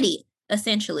wasn't ready,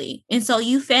 essentially. And so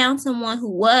you found someone who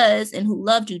was and who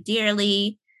loved you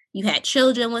dearly. You had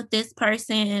children with this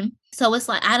person. So it's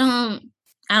like, I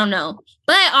don't know.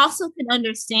 But I also can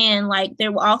understand, like,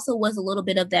 there also was a little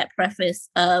bit of that preface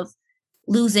of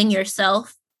losing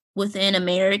yourself within a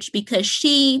marriage, because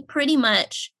she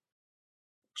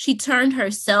turned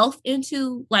herself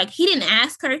into, like, he didn't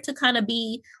ask her to kind of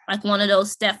be like one of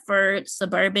those Stepford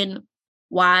suburban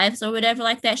wives or whatever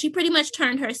like that. She pretty much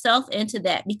turned herself into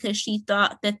that because she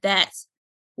thought that that's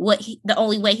the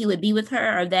only way he would be with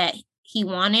her, or that he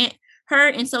wanted her.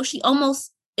 And so she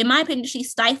almost, in my opinion, she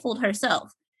stifled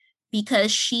herself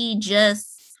because she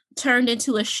just turned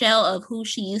into a shell of who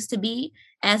she used to be,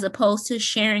 as opposed to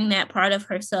sharing that part of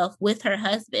herself with her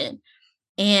husband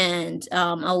and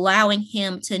allowing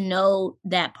him to know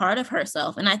that part of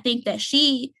herself. And I think that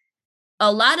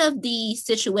a lot of the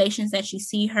situations that you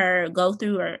see her go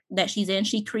through or that she's in,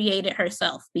 she created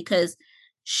herself, because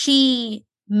she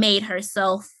made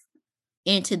herself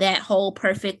into that whole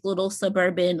perfect little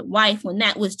suburban wife when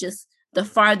that was just the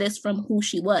farthest from who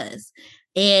she was.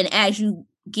 And as you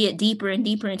get deeper and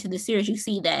deeper into the series, you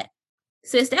see that,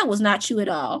 sis, that was not you at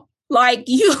all. Like,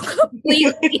 you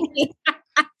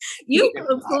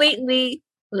completely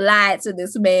lied to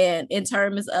this man in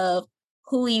terms of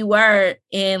who you were.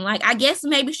 And like, I guess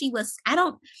maybe she was,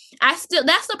 that's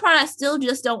the part I still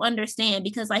just don't understand,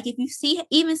 because like, if you see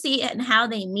it and how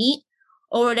they meet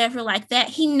or whatever like that,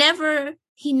 he never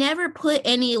put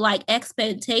any like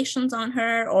expectations on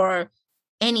her or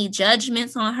any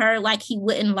judgments on her, like he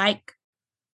wouldn't like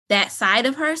that side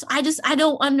of her. So I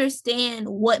don't understand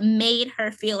what made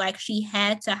her feel like she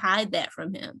had to hide that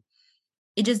from him.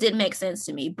 It just didn't make sense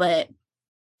to me. But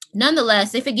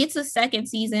nonetheless, if it gets a second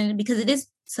season, because it is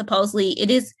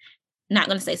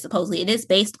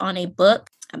based on a book.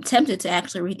 I'm tempted to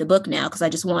actually read the book now because I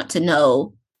just want to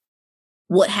know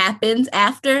what happens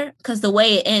after, because the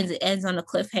way it ends on a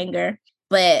cliffhanger.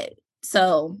 But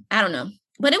so I don't know.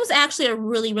 But it was actually a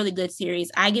really, really good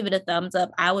series. I give it a thumbs up.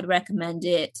 I would recommend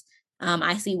it.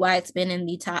 I see why it's been in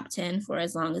the top 10 for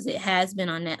as long as it has been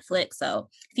on Netflix. So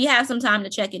if you have some time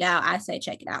to check it out, I say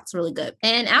check it out. It's really good.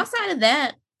 And outside of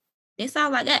that, that's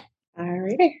all I got. All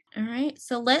right.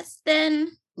 So let's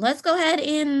go ahead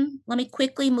and let me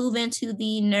quickly move into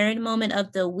the nerd moment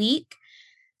of the week.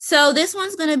 So this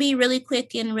one's going to be really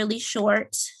quick and really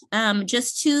short.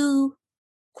 Just two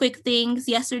quick things.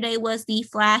 Yesterday was the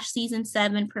Flash season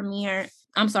 7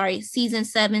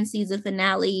 season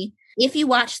finale. If you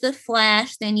watch the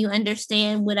Flash, then you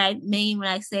understand what I mean when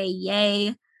I say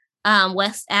yay,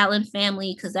 West Allen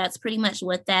family, because that's pretty much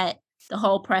what the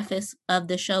whole preface of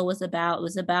the show was about. It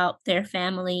was about their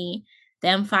family,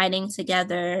 them fighting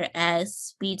together as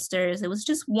speedsters. It was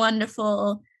just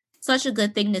wonderful. Such a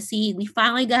good thing to see. We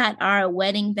finally got our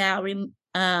wedding vow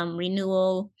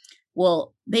renewal.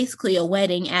 Well, basically a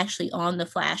wedding actually on the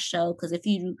Flash show, because if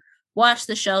you watch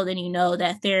the show, then you know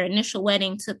that their initial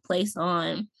wedding took place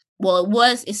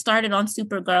it started on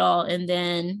Supergirl, and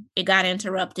then it got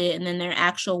interrupted, and then their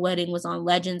actual wedding was on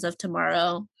Legends of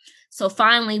Tomorrow. So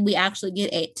finally, we actually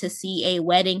get to see a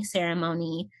wedding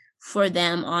ceremony for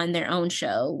them on their own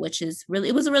show,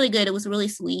 it was really good. It was really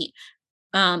sweet.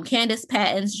 Candace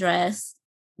Patton's dress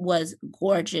was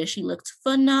gorgeous. She looked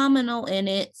phenomenal in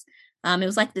it. It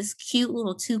was like this cute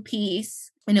little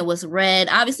 2-piece, and it was red.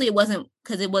 Obviously, it wasn't,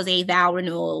 because it was a vow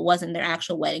renewal. It wasn't their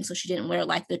actual wedding, so she didn't wear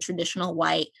like the traditional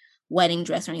white wedding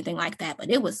dress or anything like that. But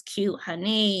it was cute,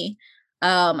 honey.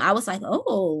 I was like,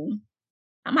 oh,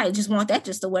 I might just want that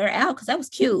just to wear out, because that was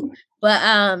cute. But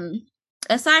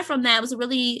aside from that,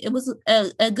 it was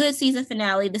a good season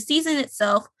finale. The season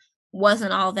itself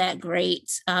wasn't all that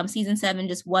great. Season 7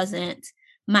 just wasn't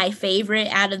my favorite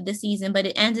out of the season, but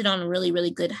it ended on a really,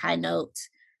 really good high note.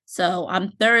 So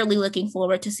I'm thoroughly looking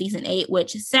forward to season 8,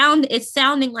 which it's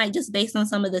sounding like, just based on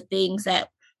some of the things that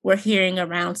we're hearing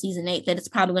around season 8, that it's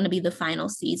probably going to be the final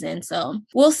season. So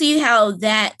we'll see how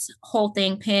that whole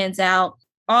thing pans out.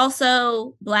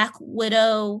 Also, Black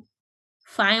Widow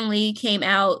finally came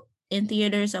out in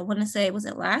theaters. I want to say, was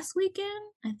it last weekend?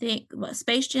 I think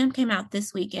Space Jam came out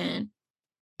this weekend.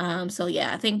 So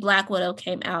yeah, I think Black Widow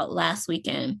came out last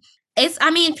weekend.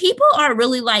 People are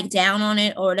really like down on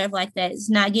it or whatever like that.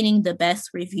 It's not getting the best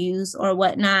reviews or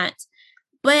whatnot.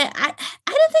 But I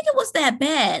didn't think it was that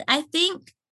bad. I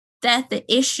think that the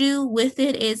issue with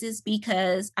it is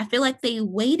because I feel like they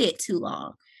waited too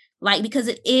long. Like, because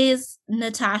it is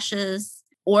Natasha's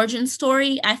origin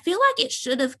story, I feel like it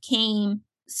should have came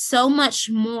so much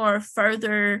more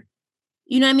further.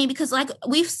 You know what I mean? Because like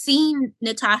we've seen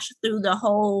Natasha through the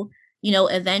whole,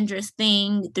 Avengers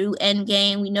thing, through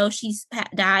Endgame. We know she's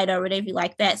died or whatever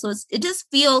like that. So it just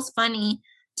feels funny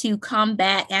to come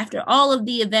back after all of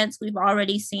the events we've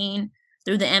already seen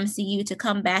through the MCU to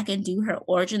come back and do her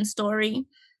origin story.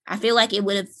 I feel like it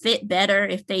would have fit better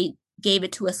if they gave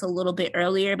it to us a little bit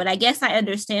earlier, but I guess I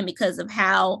understand because of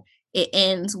how it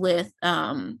ends with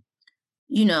the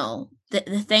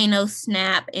Thanos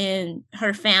snap, and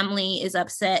her family is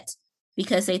upset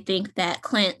because they think that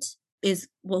Clint is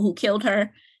who killed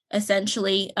her,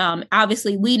 essentially.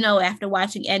 Obviously we know after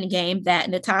watching Endgame that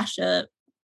Natasha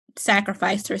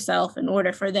sacrificed herself in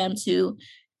order for them to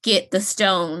get the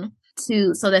stone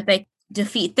so that they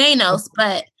defeat Thanos.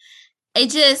 But it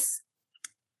just,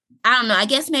 I don't know. I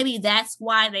guess maybe that's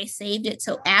why they saved it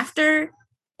till after.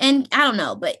 And I don't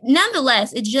know. But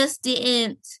nonetheless, it just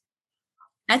didn't.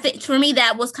 I think for me,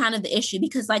 that was kind of the issue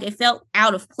because like it felt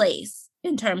out of place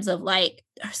in terms of like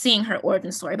seeing her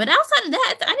origin story. But outside of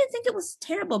that, I didn't think it was a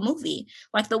terrible movie.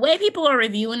 Like the way people are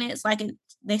reviewing it, it's like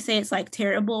they say it's like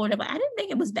terrible or whatever. I didn't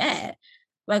think it was bad.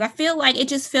 Like I feel like it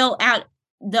just felt out.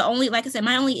 Like I said,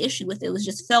 my only issue with it was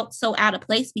just felt so out of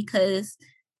place because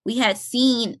we had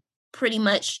seen pretty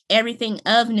much everything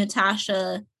of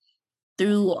Natasha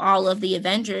through all of the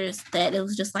Avengers that it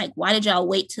was just like, why did y'all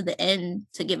wait to the end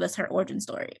to give us her origin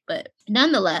story? But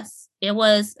nonetheless, it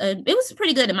was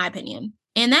pretty good in my opinion.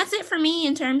 And that's it for me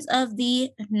in terms of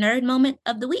the nerd moment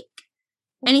of the week.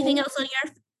 Anything else on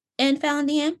your end, Fallon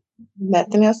DM?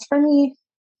 Nothing else for me.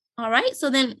 All right. So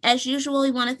then, as usual,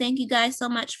 we want to thank you guys so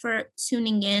much for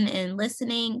tuning in and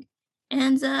listening.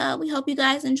 And we hope you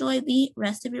guys enjoy the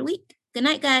rest of your week. Good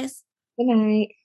night, guys. Good night.